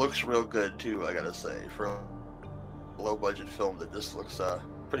it looks real good, too, I gotta say. For a low-budget film, that this looks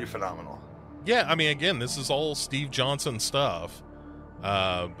pretty phenomenal. Yeah, I mean, again, this is all Steve Johnson stuff,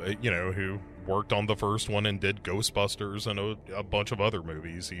 who worked on the first one and did Ghostbusters and a bunch of other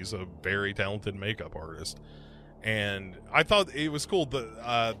movies. He's a very talented makeup artist. And I thought it was cool.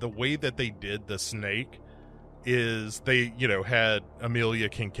 The way that they did the snake is they, had Amelia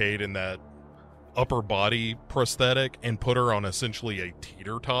Kincaid in that upper body prosthetic and put her on essentially a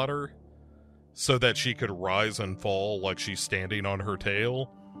teeter-totter so that she could rise and fall like she's standing on her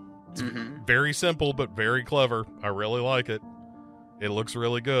tail. It's very simple, but very clever. I really like it. It looks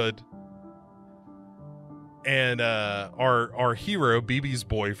really good. And our hero, BB's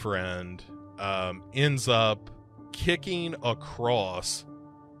boyfriend, ends up kicking across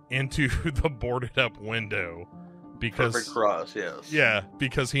into the boarded up window because perfect cross, yes. Yeah,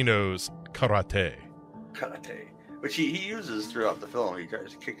 because he knows karate, which he uses throughout the film. He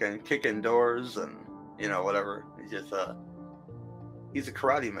tries to kick in doors and whatever. He's a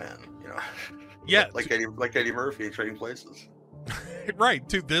karate man, Yeah, like Eddie Murphy in Trading Places. Right.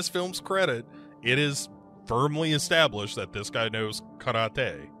 To this film's credit, it is firmly established that this guy knows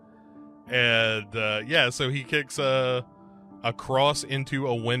karate. And so he kicks a cross into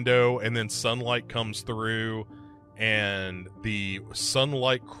a window, and then sunlight comes through, and the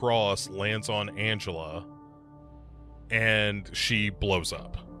sunlight cross lands on Angela, and she blows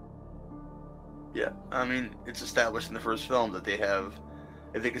up. Yeah, I mean, it's established in the first film that they have,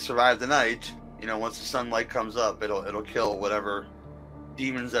 if they can survive the night, once the sunlight comes up, it'll kill whatever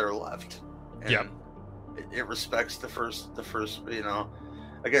demons that are left. And it respects the first,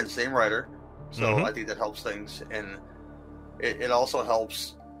 again, same writer. So I think that helps things. And it also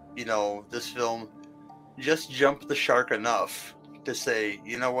helps, this film just jump the shark enough to say,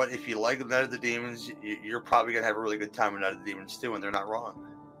 you know what, if you like Night of the Demons, you're probably going to have a really good time with Night of the Demons too, and they're not wrong.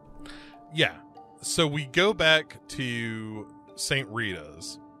 Yeah. So we go back to St.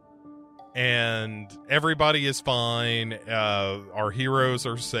 Rita's, and everybody is fine. Our heroes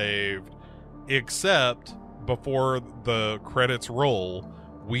are saved, except before the credits roll,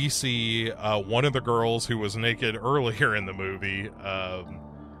 we see one of the girls who was naked earlier in the movie,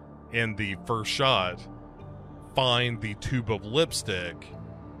 in the first shot, find the tube of lipstick,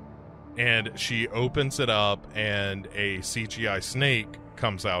 and she opens it up, and a CGI snake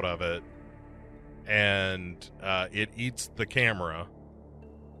comes out of it, and it eats the camera,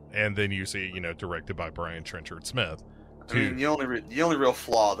 and then you see, directed by Brian Trenchard Smith. I mean, the only real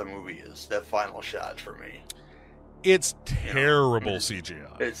flaw of the movie is that final shot for me. It's terrible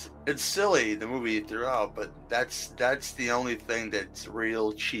CGI. It's silly, the movie throughout, but that's the only thing that's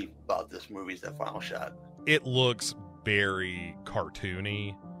real cheap about this movie is that final shot. It looks very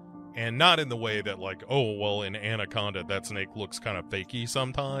cartoony, and not in the way that, like, oh, well, in Anaconda, that snake looks kind of fakey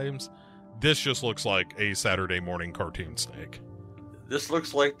sometimes. This just looks like a Saturday morning cartoon snake. This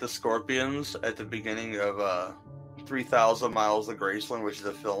looks like the scorpions at the beginning of 3,000 Miles of Graceland, which is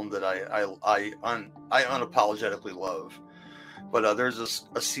a film that I unapologetically love. But there's a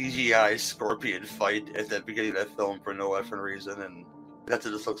CGI scorpion fight at the beginning of that film for no effing reason, and that's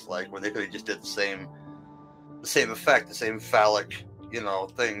what this looks like, when they could have just did the same effect, the same phallic,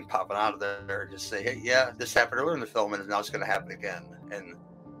 thing popping out of there. Just say, hey, yeah, this happened earlier in the film, and now it's going to happen again. And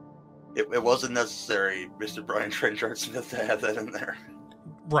it wasn't necessary, Mr. Brian Trenchard Smith, to have that in there.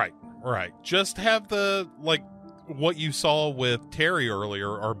 Right. Just have what you saw with Terry earlier,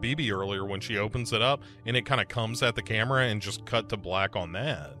 or BB earlier, when she opens it up, and it kind of comes at the camera, and just cut to black on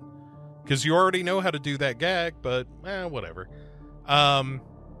that. Because you already know how to do that gag, but whatever.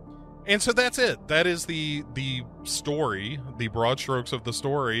 And so that's it. That is the story, the broad strokes of the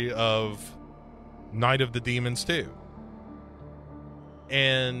story of Night of the Demons 2.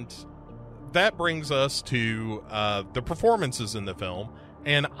 And that brings us to the performances in the film.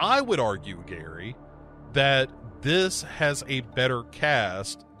 And I would argue, Gary, that this has a better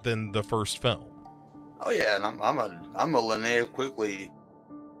cast than the first film. Oh yeah, and I'm a Linnea Quigley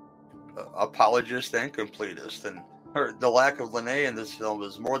apologist and completist, and the lack of Linnea in this film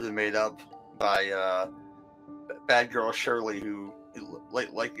is more than made up by Bad Girl Shirley, who,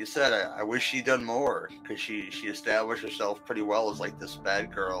 like you said, I wish she'd done more, because she established herself pretty well as like this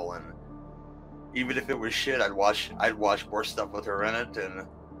bad girl, and even if it was shit, I'd watch more stuff with her in it. And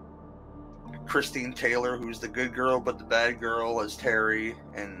Christine Taylor, who's the good girl but the bad girl, as Terry,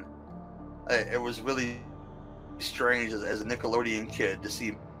 and it was really strange as a Nickelodeon kid to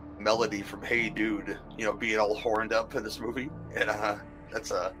see Melody from Hey Dude, being all horned up in this movie, and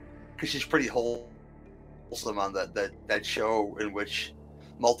that's because she's pretty wholesome on that show in which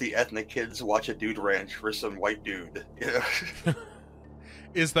multi-ethnic kids watch a dude ranch for some white dude.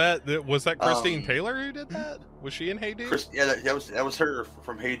 Was that Christine Taylor who did that? Was she in Hey Dude? That was her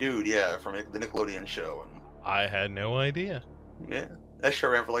from Hey Dude, yeah, from the Nickelodeon show. And I had no idea. Yeah, that show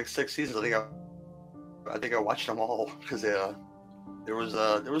ran for like 6 seasons. I think I watched them all, because there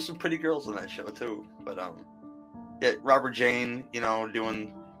was some pretty girls in that show too. But Robert Jane,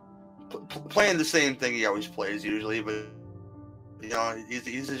 playing the same thing he always plays usually, but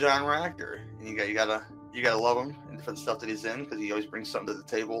he's a genre actor, and you gotta love him for the stuff that he's in, because he always brings something to the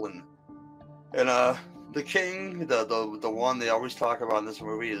table. And the king, the one they always talk about in this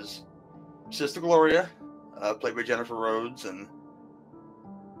movie is Sister Gloria, played by Jennifer Rhodes, and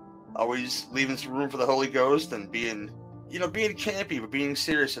always leaving some room for the Holy Ghost, and being campy but being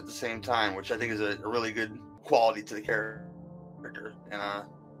serious at the same time, which I think is a really good quality to the character. And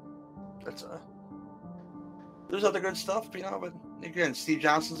there's other good stuff, but again, Steve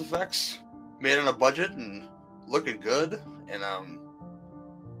Johnson's effects made on a budget and looking good, and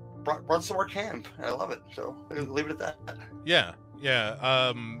brought some more camp. I love it. So I'll leave it at that. Yeah.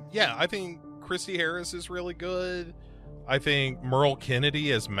 I think Christy Harris is really good. I think Merle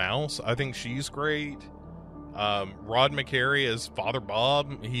Kennedy as Mouse, I think she's great. Rod McCary as Father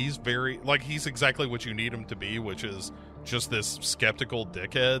Bob, he's exactly what you need him to be, which is just this skeptical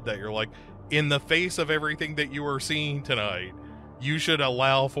dickhead that you're like, in the face of everything that you are seeing tonight, you should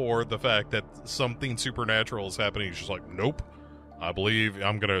allow for the fact that something supernatural is happening. He's just like, nope, I believe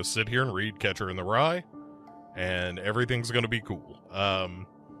I'm gonna sit here and read Catcher in the Rye, and everything's gonna be cool.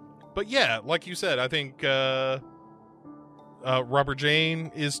 But yeah, like you said, I think Robert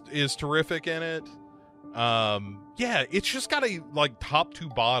Jane is terrific in it. Yeah, it's just got a like top to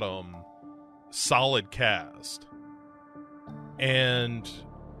bottom solid cast. And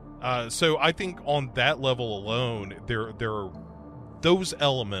so I think on that level alone, there are those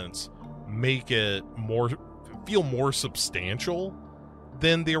elements make it feel more substantial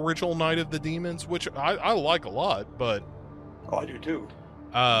than the original Night of the Demons, which I like a lot, but Oh, I do too.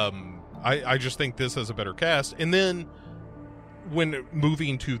 I just think this has a better cast. And then when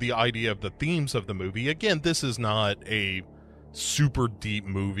moving to the idea of the themes of the movie, again, this is not a super deep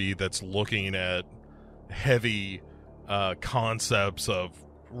movie that's looking at heavy concepts of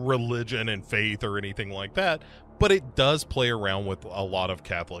religion and faith or anything like that, but it does play around with a lot of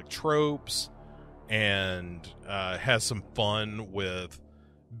Catholic tropes and has some fun with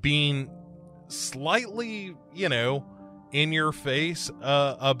being slightly, in your face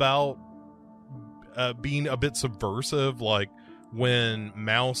about being a bit subversive, like when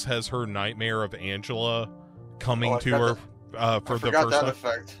Mouse has her nightmare of Angela coming to her for the first time.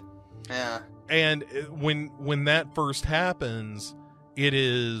 Effect. Yeah. And when that first happens, it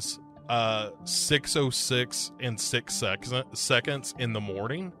is 6:06 and 6 seconds in the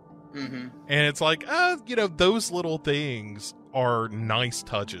morning. Mm-hmm. And it's like, those little things are nice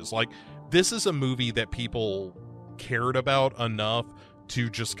touches. Like, this is a movie that people cared about enough to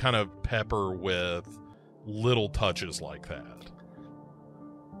just kind of pepper with little touches like that.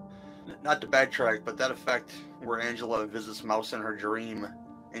 Not to backtrack, but that effect where Angela visits Mouse in her dream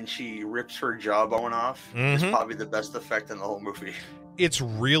and she rips her jawbone off is probably the best effect in the whole movie. It's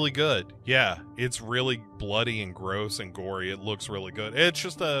really good. Yeah, it's really bloody and gross and gory. It looks really good. It's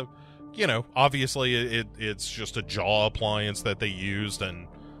just obviously it's just a jaw appliance that they used and,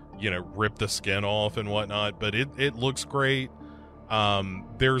 ripped the skin off and whatnot, but it looks great.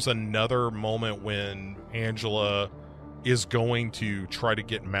 There's another moment when Angela is going to try to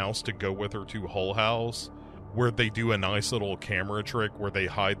get Mouse to go with her to Hull House, where they do a nice little camera trick where they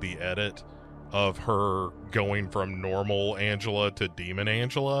hide the edit of her going from normal Angela to demon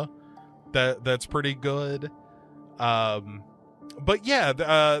Angela. That's pretty good. But yeah,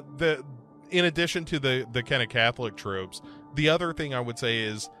 the in addition to the kind of Catholic tropes, the other thing I would say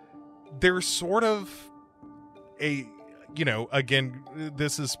is there's sort of a, again,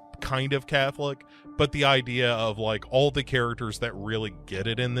 this is kind of Catholic, but the idea of like all the characters that really get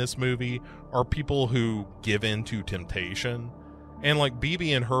it in this movie are people who give in to temptation. And like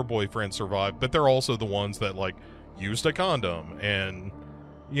BB and her boyfriend survived, but they're also the ones that like used a condom and,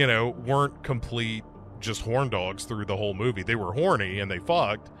 weren't complete just horn dogs through the whole movie. They were horny and they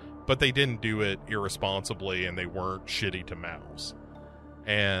fucked, but they didn't do it irresponsibly and they weren't shitty to Mouse.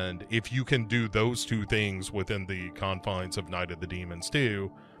 And if you can do those two things within the confines of Night of the Demons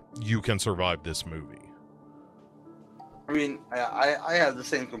 2, you can survive this movie. I mean, I have the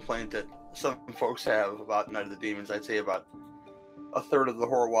same complaint that some folks have about Night of the Demons. I'd say about a third of the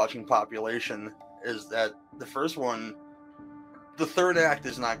horror watching population is that the first one, the third act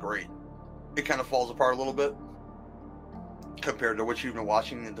is not great. It kind of falls apart a little bit compared to what you've been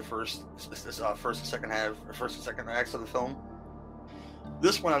watching in the first and second acts of the film.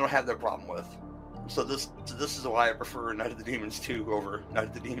 This one I don't have that problem with. So this is why I prefer Night of the Demons 2 over Night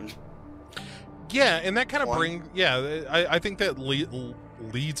of the Demons. Yeah, and that kind of brings... Yeah, I think that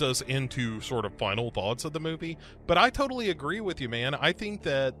leads us into sort of final thoughts of the movie. But I totally agree with you, man. I think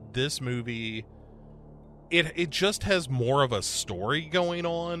that this movie... It just has more of a story going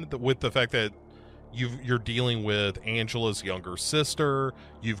on with the fact that you're dealing with Angela's younger sister.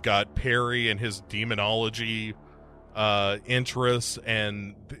 You've got Perry and his demonology interests,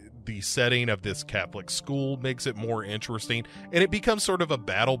 and the setting of this Catholic school makes it more interesting, and it becomes sort of a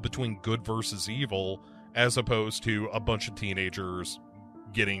battle between good versus evil, as opposed to a bunch of teenagers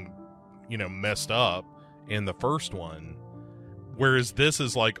getting messed up in the first one. Whereas this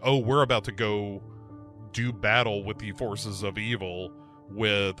is like, oh, we're about to go do battle with the forces of evil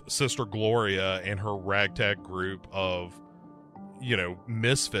with Sister Gloria and her ragtag group of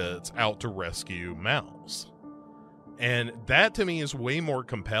misfits out to rescue Mouse. And that to me is way more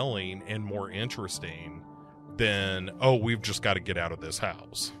compelling and more interesting than, oh, we've just got to get out of this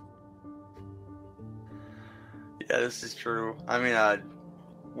house. Yeah, this is true. I mean,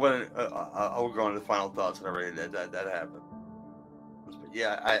 when I'll go into the final thoughts and everything that happened. But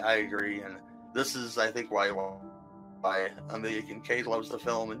yeah, I agree, and this is, I think, why Amelia Kincaid loves the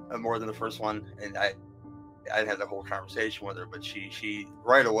film more than the first one. And I had the whole conversation with her, but she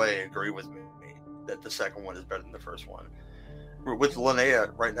right away agreed with me that the second one is better than the first one, with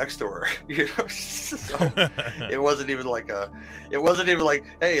Linnea right next to her. So it wasn't even like,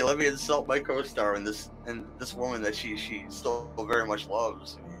 hey, let me insult my co-star and this woman that she still very much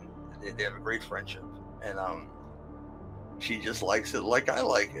loves. I mean, they have a great friendship, and she just likes it like I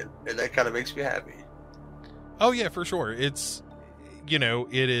like it, and that kind of makes me happy. Oh yeah, for sure. It's,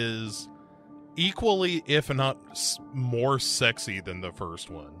 it is equally, if not more sexy than the first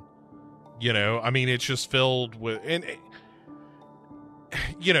one. I mean, it's just filled with, and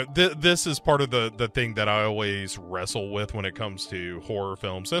this is part of the thing that I always wrestle with when it comes to horror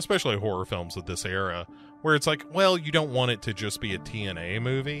films, especially horror films of this era, where it's like, well, you don't want it to just be a TNA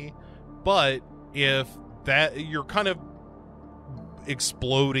movie, but if that, you're kind of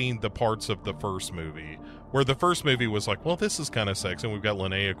exploding the parts of the first movie, where the first movie was like, well, this is kind of sexy, and we've got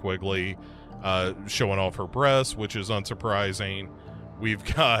Linnea Quigley showing off her breasts, which is unsurprising. We've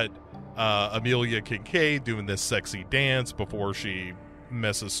got Amelia Kincaid doing this sexy dance before she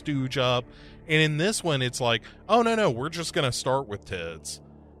messes Stooge up, and in this one it's like, oh no, we're just gonna start with tits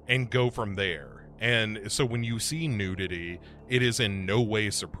and go from there. And so when you see nudity, it is in no way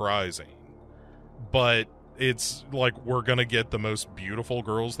surprising, but it's like, we're gonna get the most beautiful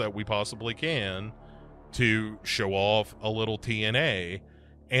girls that we possibly can to show off a little TNA,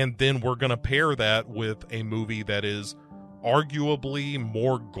 and then we're gonna pair that with a movie that is arguably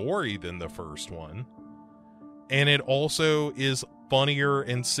more gory than the first one, and it also is funnier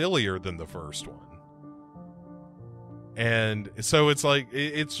and sillier than the first one. And so it's like,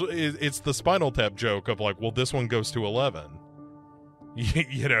 it's the Spinal Tap joke of like, well, this one goes to 11.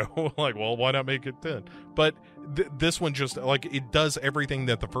 Like, well, why not make it 10? But this one just, like, it does everything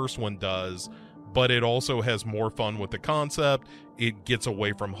that the first one does, but it also has more fun with the concept. It gets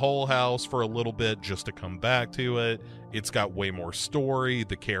away from Hull House for a little bit just to come back to it. It's got way more story.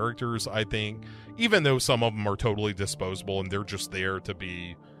 The characters, I think, even though some of them are totally disposable and they're just there to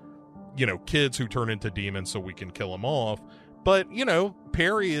be, kids who turn into demons so we can kill them off. But,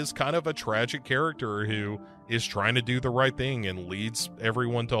 Perry is kind of a tragic character who is trying to do the right thing and leads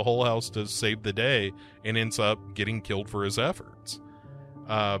everyone to Hull House to save the day and ends up getting killed for his efforts.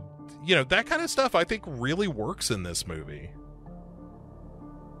 That kind of stuff I think really works in this movie.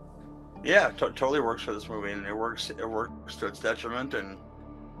 Yeah, totally works for this movie, and it works to its detriment, and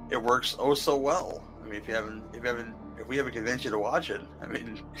it works oh so well. I mean, if we haven't convinced you to watch it, I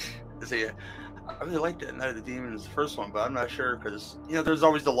mean, I really liked it. Night of the Demons, the first one, but I'm not sure because there's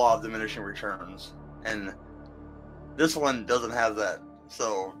always the law of diminishing returns, and this one doesn't have that.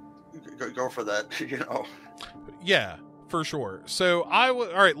 So go for that, Yeah, for sure. So all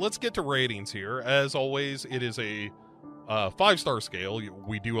right, let's get to ratings here. As always, it is a 5-star scale.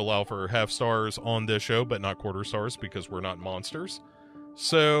 We do allow for half stars on this show, but not quarter stars because we're not monsters.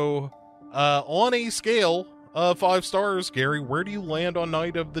 So, on a scale of 5 stars, Gary, where do you land on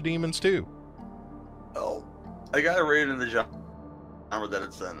Night of the Demons 2? Oh, I got it rated in the genre that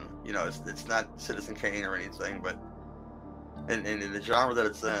it's in. It's not Citizen Kane or anything, but in the genre that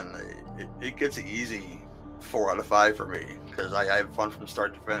it's in, it gets an easy 4 out of 5 for me because I have fun from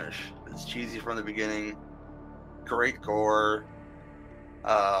start to finish. It's cheesy from the beginning. Great gore.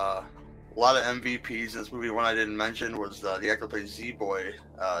 A lot of MVPs in this movie. One I didn't mention was the actor who plays Z-Boy,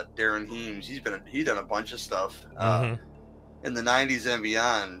 Darren Heems. He's done a bunch of stuff in the 90s and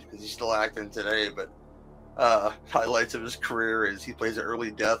beyond because he's still acting today. But highlights of his career is he plays an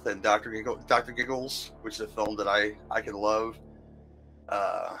early death in Dr. Giggles, which is a film that I can love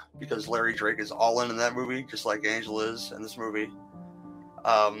because Larry Drake is all in that movie, just like Angela is in this movie.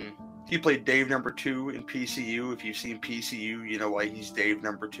 He played Dave number 2 in PCU. If you've seen PCU, you know why he's Dave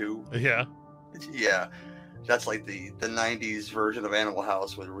number 2. Yeah. Yeah. That's like the 90s version of Animal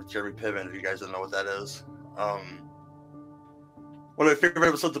House with Jeremy Piven, if you guys don't know what that is. One of my favorite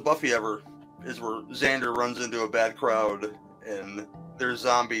episodes of Buffy ever is where Xander runs into a bad crowd and there's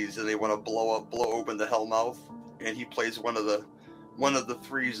zombies and they want to blow open the Hellmouth, and he plays one of the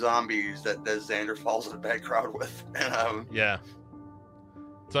 3 zombies that Xander falls in a bad crowd with. And yeah.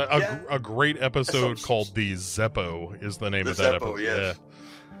 It's a great episode called The Zeppo is the name of that episode. Yes. Yeah.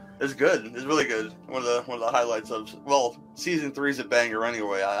 It's good. It's really good. One of the highlights of, well, season 3's a banger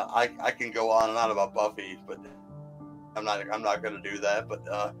anyway. I can go on and on about Buffy, but I'm not going to do that. But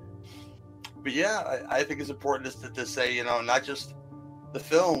yeah, I think it's important to say, not just the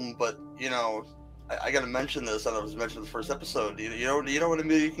film, but I got to mention this. I was mentioning the first episode. You know what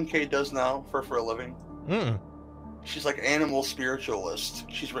Amelia Kincaid does now for a living? She's like animal spiritualist.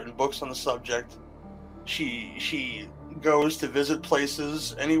 She's written books on the subject. She goes to visit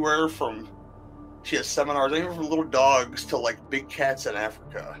places anywhere from, she has seminars anywhere from little dogs to like big cats in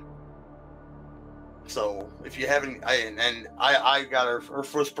Africa. So if you haven't, I got her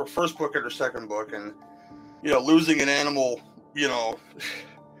first book and her second book, and losing an animal,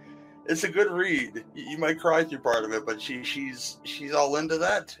 it's a good read. You might cry through part of it, but she's all into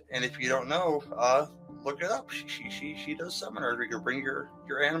that. And if you don't know, look it up. She does seminars. You can bring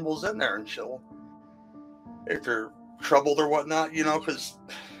your animals in there, and she'll, if they're troubled or whatnot, you know, because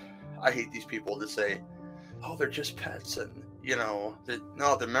I hate these people that say, oh, they're just pets, and you know,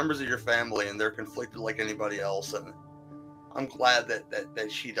 no, they're members of your family, and they're conflicted like anybody else. And I'm glad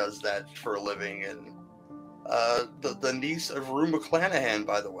that she does that for a living. And the niece of Rue McClanahan,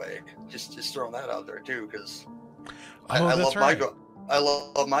 by the way, just throwing that out there too, because I love I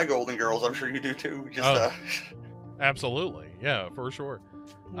love my Golden Girls. I'm sure you do too. Absolutely, yeah, for sure.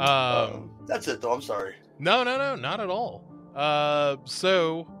 That's it, though. I'm sorry. No, not at all.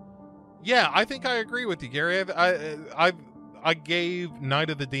 So, yeah, I think I agree with you, Gary. I gave Night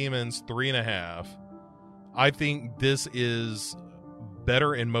of the Demons 3.5. I think this is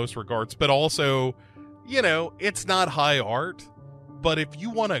better in most regards, but also, you know, it's not high art. But if you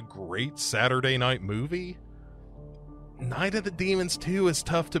want a great Saturday night movie, Night of the Demons 2 is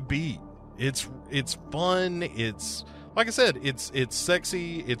tough to beat. It's fun. It's, like I said, it's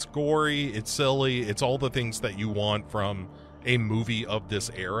sexy, it's gory, it's silly, it's all the things that you want from a movie of this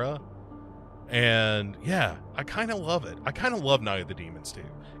era. And yeah, I kind of love it. I kind of love Night of the Demons 2.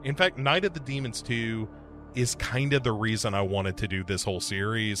 In fact, Night of the Demons 2 is kind of the reason I wanted to do this whole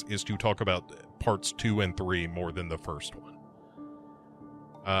series, is to talk about parts 2 and 3 more than the first one.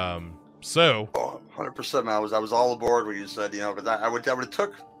 So 100%, man. I was all aboard when you said, you know, because I would have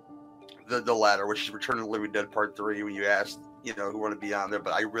took the latter, which is Return of the Living Dead Part 3, when you asked, you know, who wanted to be on there,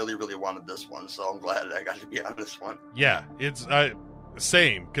 but I really, really wanted this one, so I'm glad I got to be on this one. Yeah, it's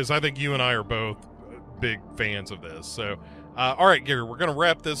same, because I think you and I are both big fans of this. So, all right, Gary, we're going to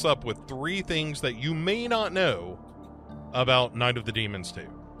wrap this up with 3 things that you may not know about Night of the Demons 2.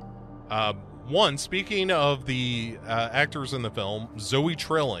 One, speaking of the actors in the film, Zoe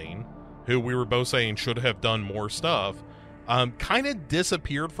Trilling, who we were both saying should have done more stuff, kind of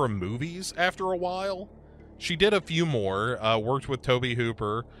disappeared from movies after a while. She did a few more, worked with Tobe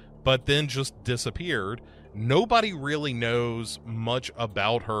Hooper, but then just disappeared. Nobody really knows much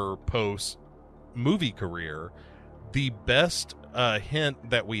about her post-movie career. The best hint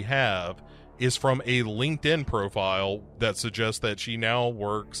that we have is from a LinkedIn profile that suggests that she now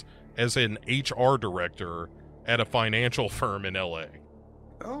works as an HR director at a financial firm in LA.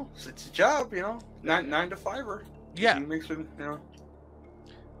 Oh, so it's a job, you know, 9 to 5er. Yeah, makes it, you know.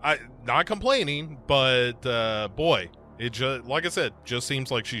 Not complaining, but boy, it just, like I said, just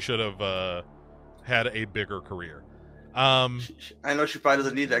seems like she should have had a bigger career. I know she probably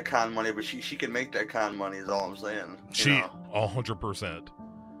doesn't need that con money, but she can make that con money. Is all I'm saying. She 100%.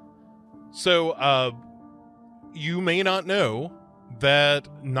 So, you may not know that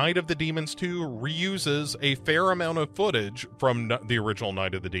Night of the Demons 2 reuses a fair amount of footage from the original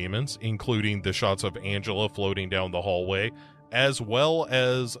Night of the Demons, including the shots of Angela floating down the hallway, as well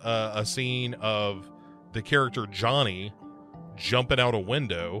as a scene of the character Johnny jumping out a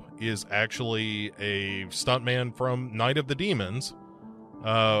window is actually a stuntman from Night of the Demons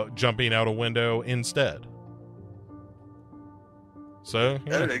jumping out a window instead. So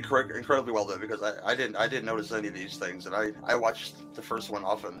yeah. That did incredibly well, though, because I didn't notice any of these things, and I watched the first one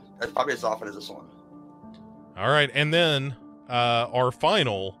often, probably as often as this one. All right, and then our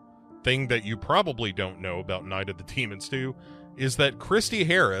final thing that you probably don't know about Night of the Demons 2 is that Christy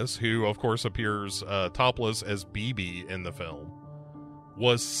Harris, who of course appears topless as BB in the film,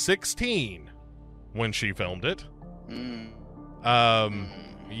 was 16 when she filmed it.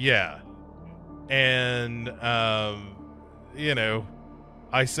 Yeah, and you know,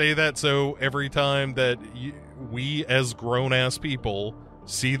 I say that so every time that we as grown-ass people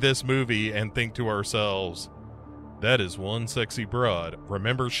see this movie and think to ourselves, that is one sexy broad.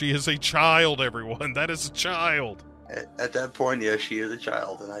 Remember, she is a child, everyone. That is a child. At that point, yeah, she is a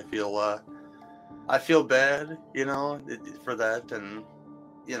child, and I feel bad, you know, for that, and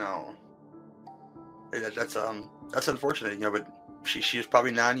you know, that's unfortunate, you know, but she is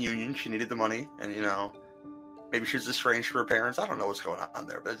probably non-union. She needed the money, and you know, maybe she's estranged from her parents. I don't know what's going on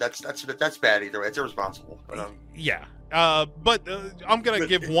there, but that's bad either way. It's irresponsible. But, yeah. But I'm gonna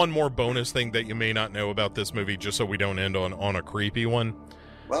give one more bonus thing that you may not know about this movie, just so we don't end on a creepy one.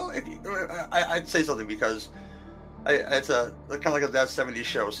 Well, I'd say something, because it's a kind of like a That 70s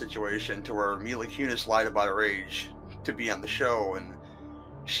Show situation, to where Mila Kunis lied about her age to be on the show, and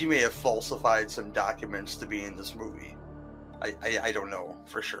she may have falsified some documents to be in this movie. I don't know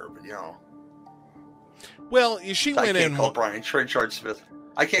for sure, but you know. Well, she went in. I can't call Brian Trenchard Smith.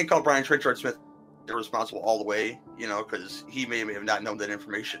 I can't call Brian Trenchard Smith irresponsible all the way, you know, because he may have not known that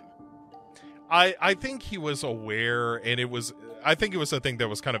information. I think he was aware, and I think it was a thing that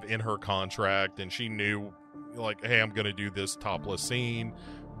was kind of in her contract, and she knew, like, hey, I'm going to do this topless scene,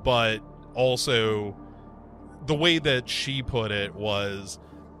 but also the way that she put it was,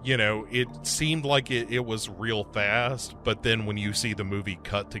 you know, it seemed like it was real fast, but then when you see the movie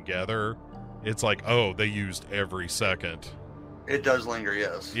cut together, it's like, oh, they used every second. It does linger,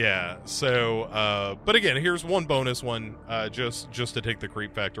 yes. Yeah. So, but again, here's one bonus one, just to take the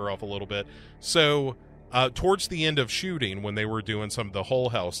creep factor off a little bit. So, towards the end of shooting, when they were doing some of the Hull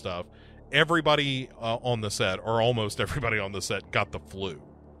House stuff, everybody on the set, or almost everybody on the set, got the flu,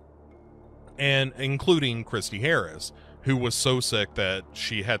 and including Christy Harris, who was so sick that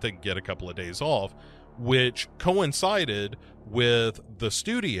she had to get a couple of days off, which coincided with the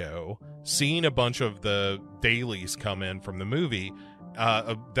studio seeing a bunch of the dailies come in from the movie,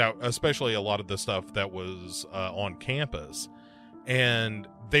 that especially a lot of the stuff that was on campus, and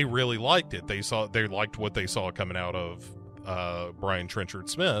they really liked it. They liked what they saw coming out of Brian Trenchard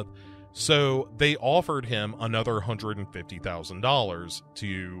Smith, so they offered him another $150,000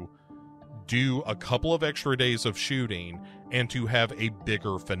 to do a couple of extra days of shooting and to have a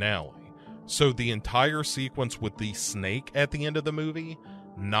bigger finale. So the entire sequence with the snake at the end of the movie,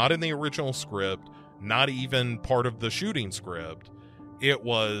 not in the original script, not even part of the shooting script, it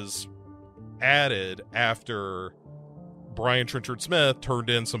was added after Brian Trenchard Smith turned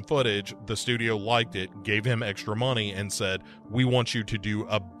in some footage. The studio liked it, gave him extra money, and said, we want you to do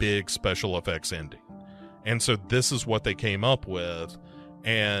a big special effects ending. And so this is what they came up with.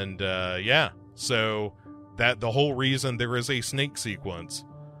 And so that the whole reason there is a snake sequence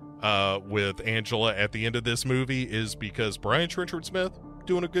with Angela at the end of this movie is because Brian Trenchard Smith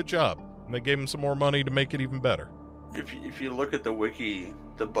doing a good job, and they gave him some more money to make it even better. If you look at the wiki,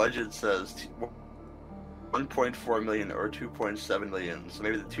 the budget says 1.4 million or 2.7 million, so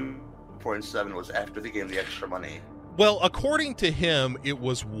maybe the 2.7 was after they gave him the extra money. Well, according to him, it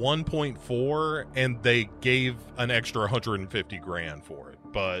was 1.4, and they gave an extra 150 grand for it.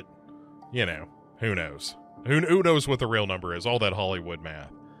 But, you know, who knows? Who knows what the real number is? All that Hollywood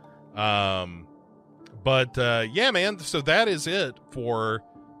math. Yeah, man. So that is it for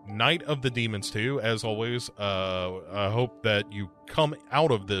Night of the Demons 2. As always, I hope that you come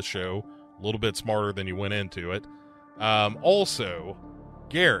out of this show a little bit smarter than you went into it. Also,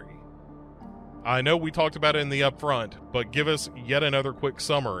 Gary, I know we talked about it in the upfront, but give us yet another quick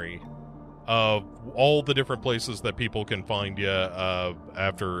summary of all the different places that people can find you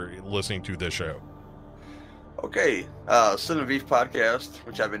after listening to this show. Okay, Cinema Beef Podcast,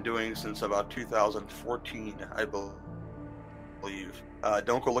 which I've been doing since about 2014, I believe.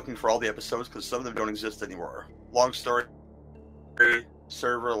 Don't go looking for all the episodes, because some of them don't exist anymore. Long story,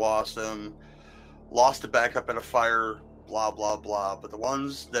 server lost them, lost the backup in a fire, blah, blah, blah. But the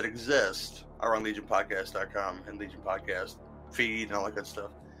ones that exist are on LegionPodcast.com and Legion Podcast feed and all that good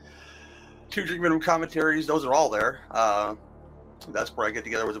stuff. 2 Drink Minimum commentaries, those are all there. That's where I get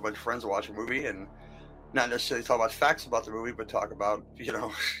together with a bunch of friends to watch a movie and not necessarily talk about facts about the movie, but talk about, you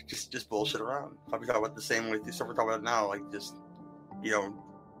know, just bullshit around. Probably talk about the same with the stuff we're talking about now, like just, you know,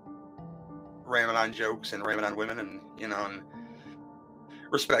 ramming on jokes and ramming on women, and, you know, and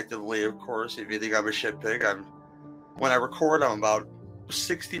respectively, of course. If you think I'm a shit pig, when I record, I'm about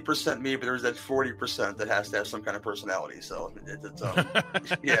 60% me, but there's that 40% that has to have some kind of personality. So it's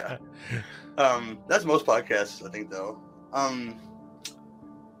yeah. That's most podcasts, I think, though.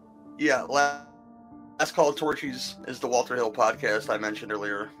 Yeah, Last Call of Torchies is the Walter Hill podcast I mentioned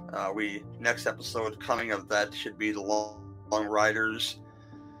earlier. Next episode coming of that should be the Long Riders,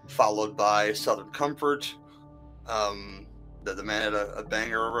 followed by Southern Comfort. The man had a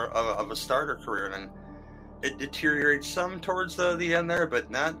banger of a starter career, and it deteriorates some towards the end there, but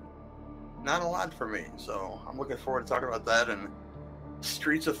not a lot for me. So I'm looking forward to talking about that. And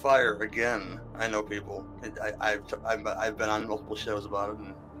Streets of Fire again. I know people. I've been on multiple shows about it,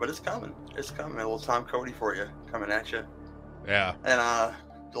 but it's coming. It's coming. A little Tom Cody for you, coming at you. Yeah. And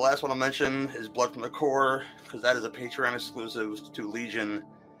the last one I'll mention is Blood from the Core, because that is a Patreon exclusive to Legion.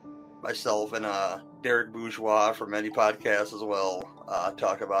 Myself and Derek Bourgeois from many podcasts as well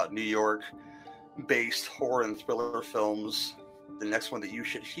talk about New York-based horror and thriller films. The next one that you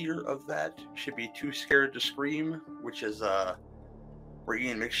should hear of that should be Too Scared to Scream, which is where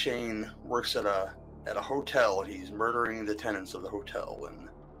Ian McShane works at a hotel, and he's murdering the tenants of the hotel, and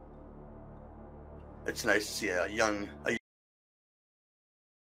it's nice to see a young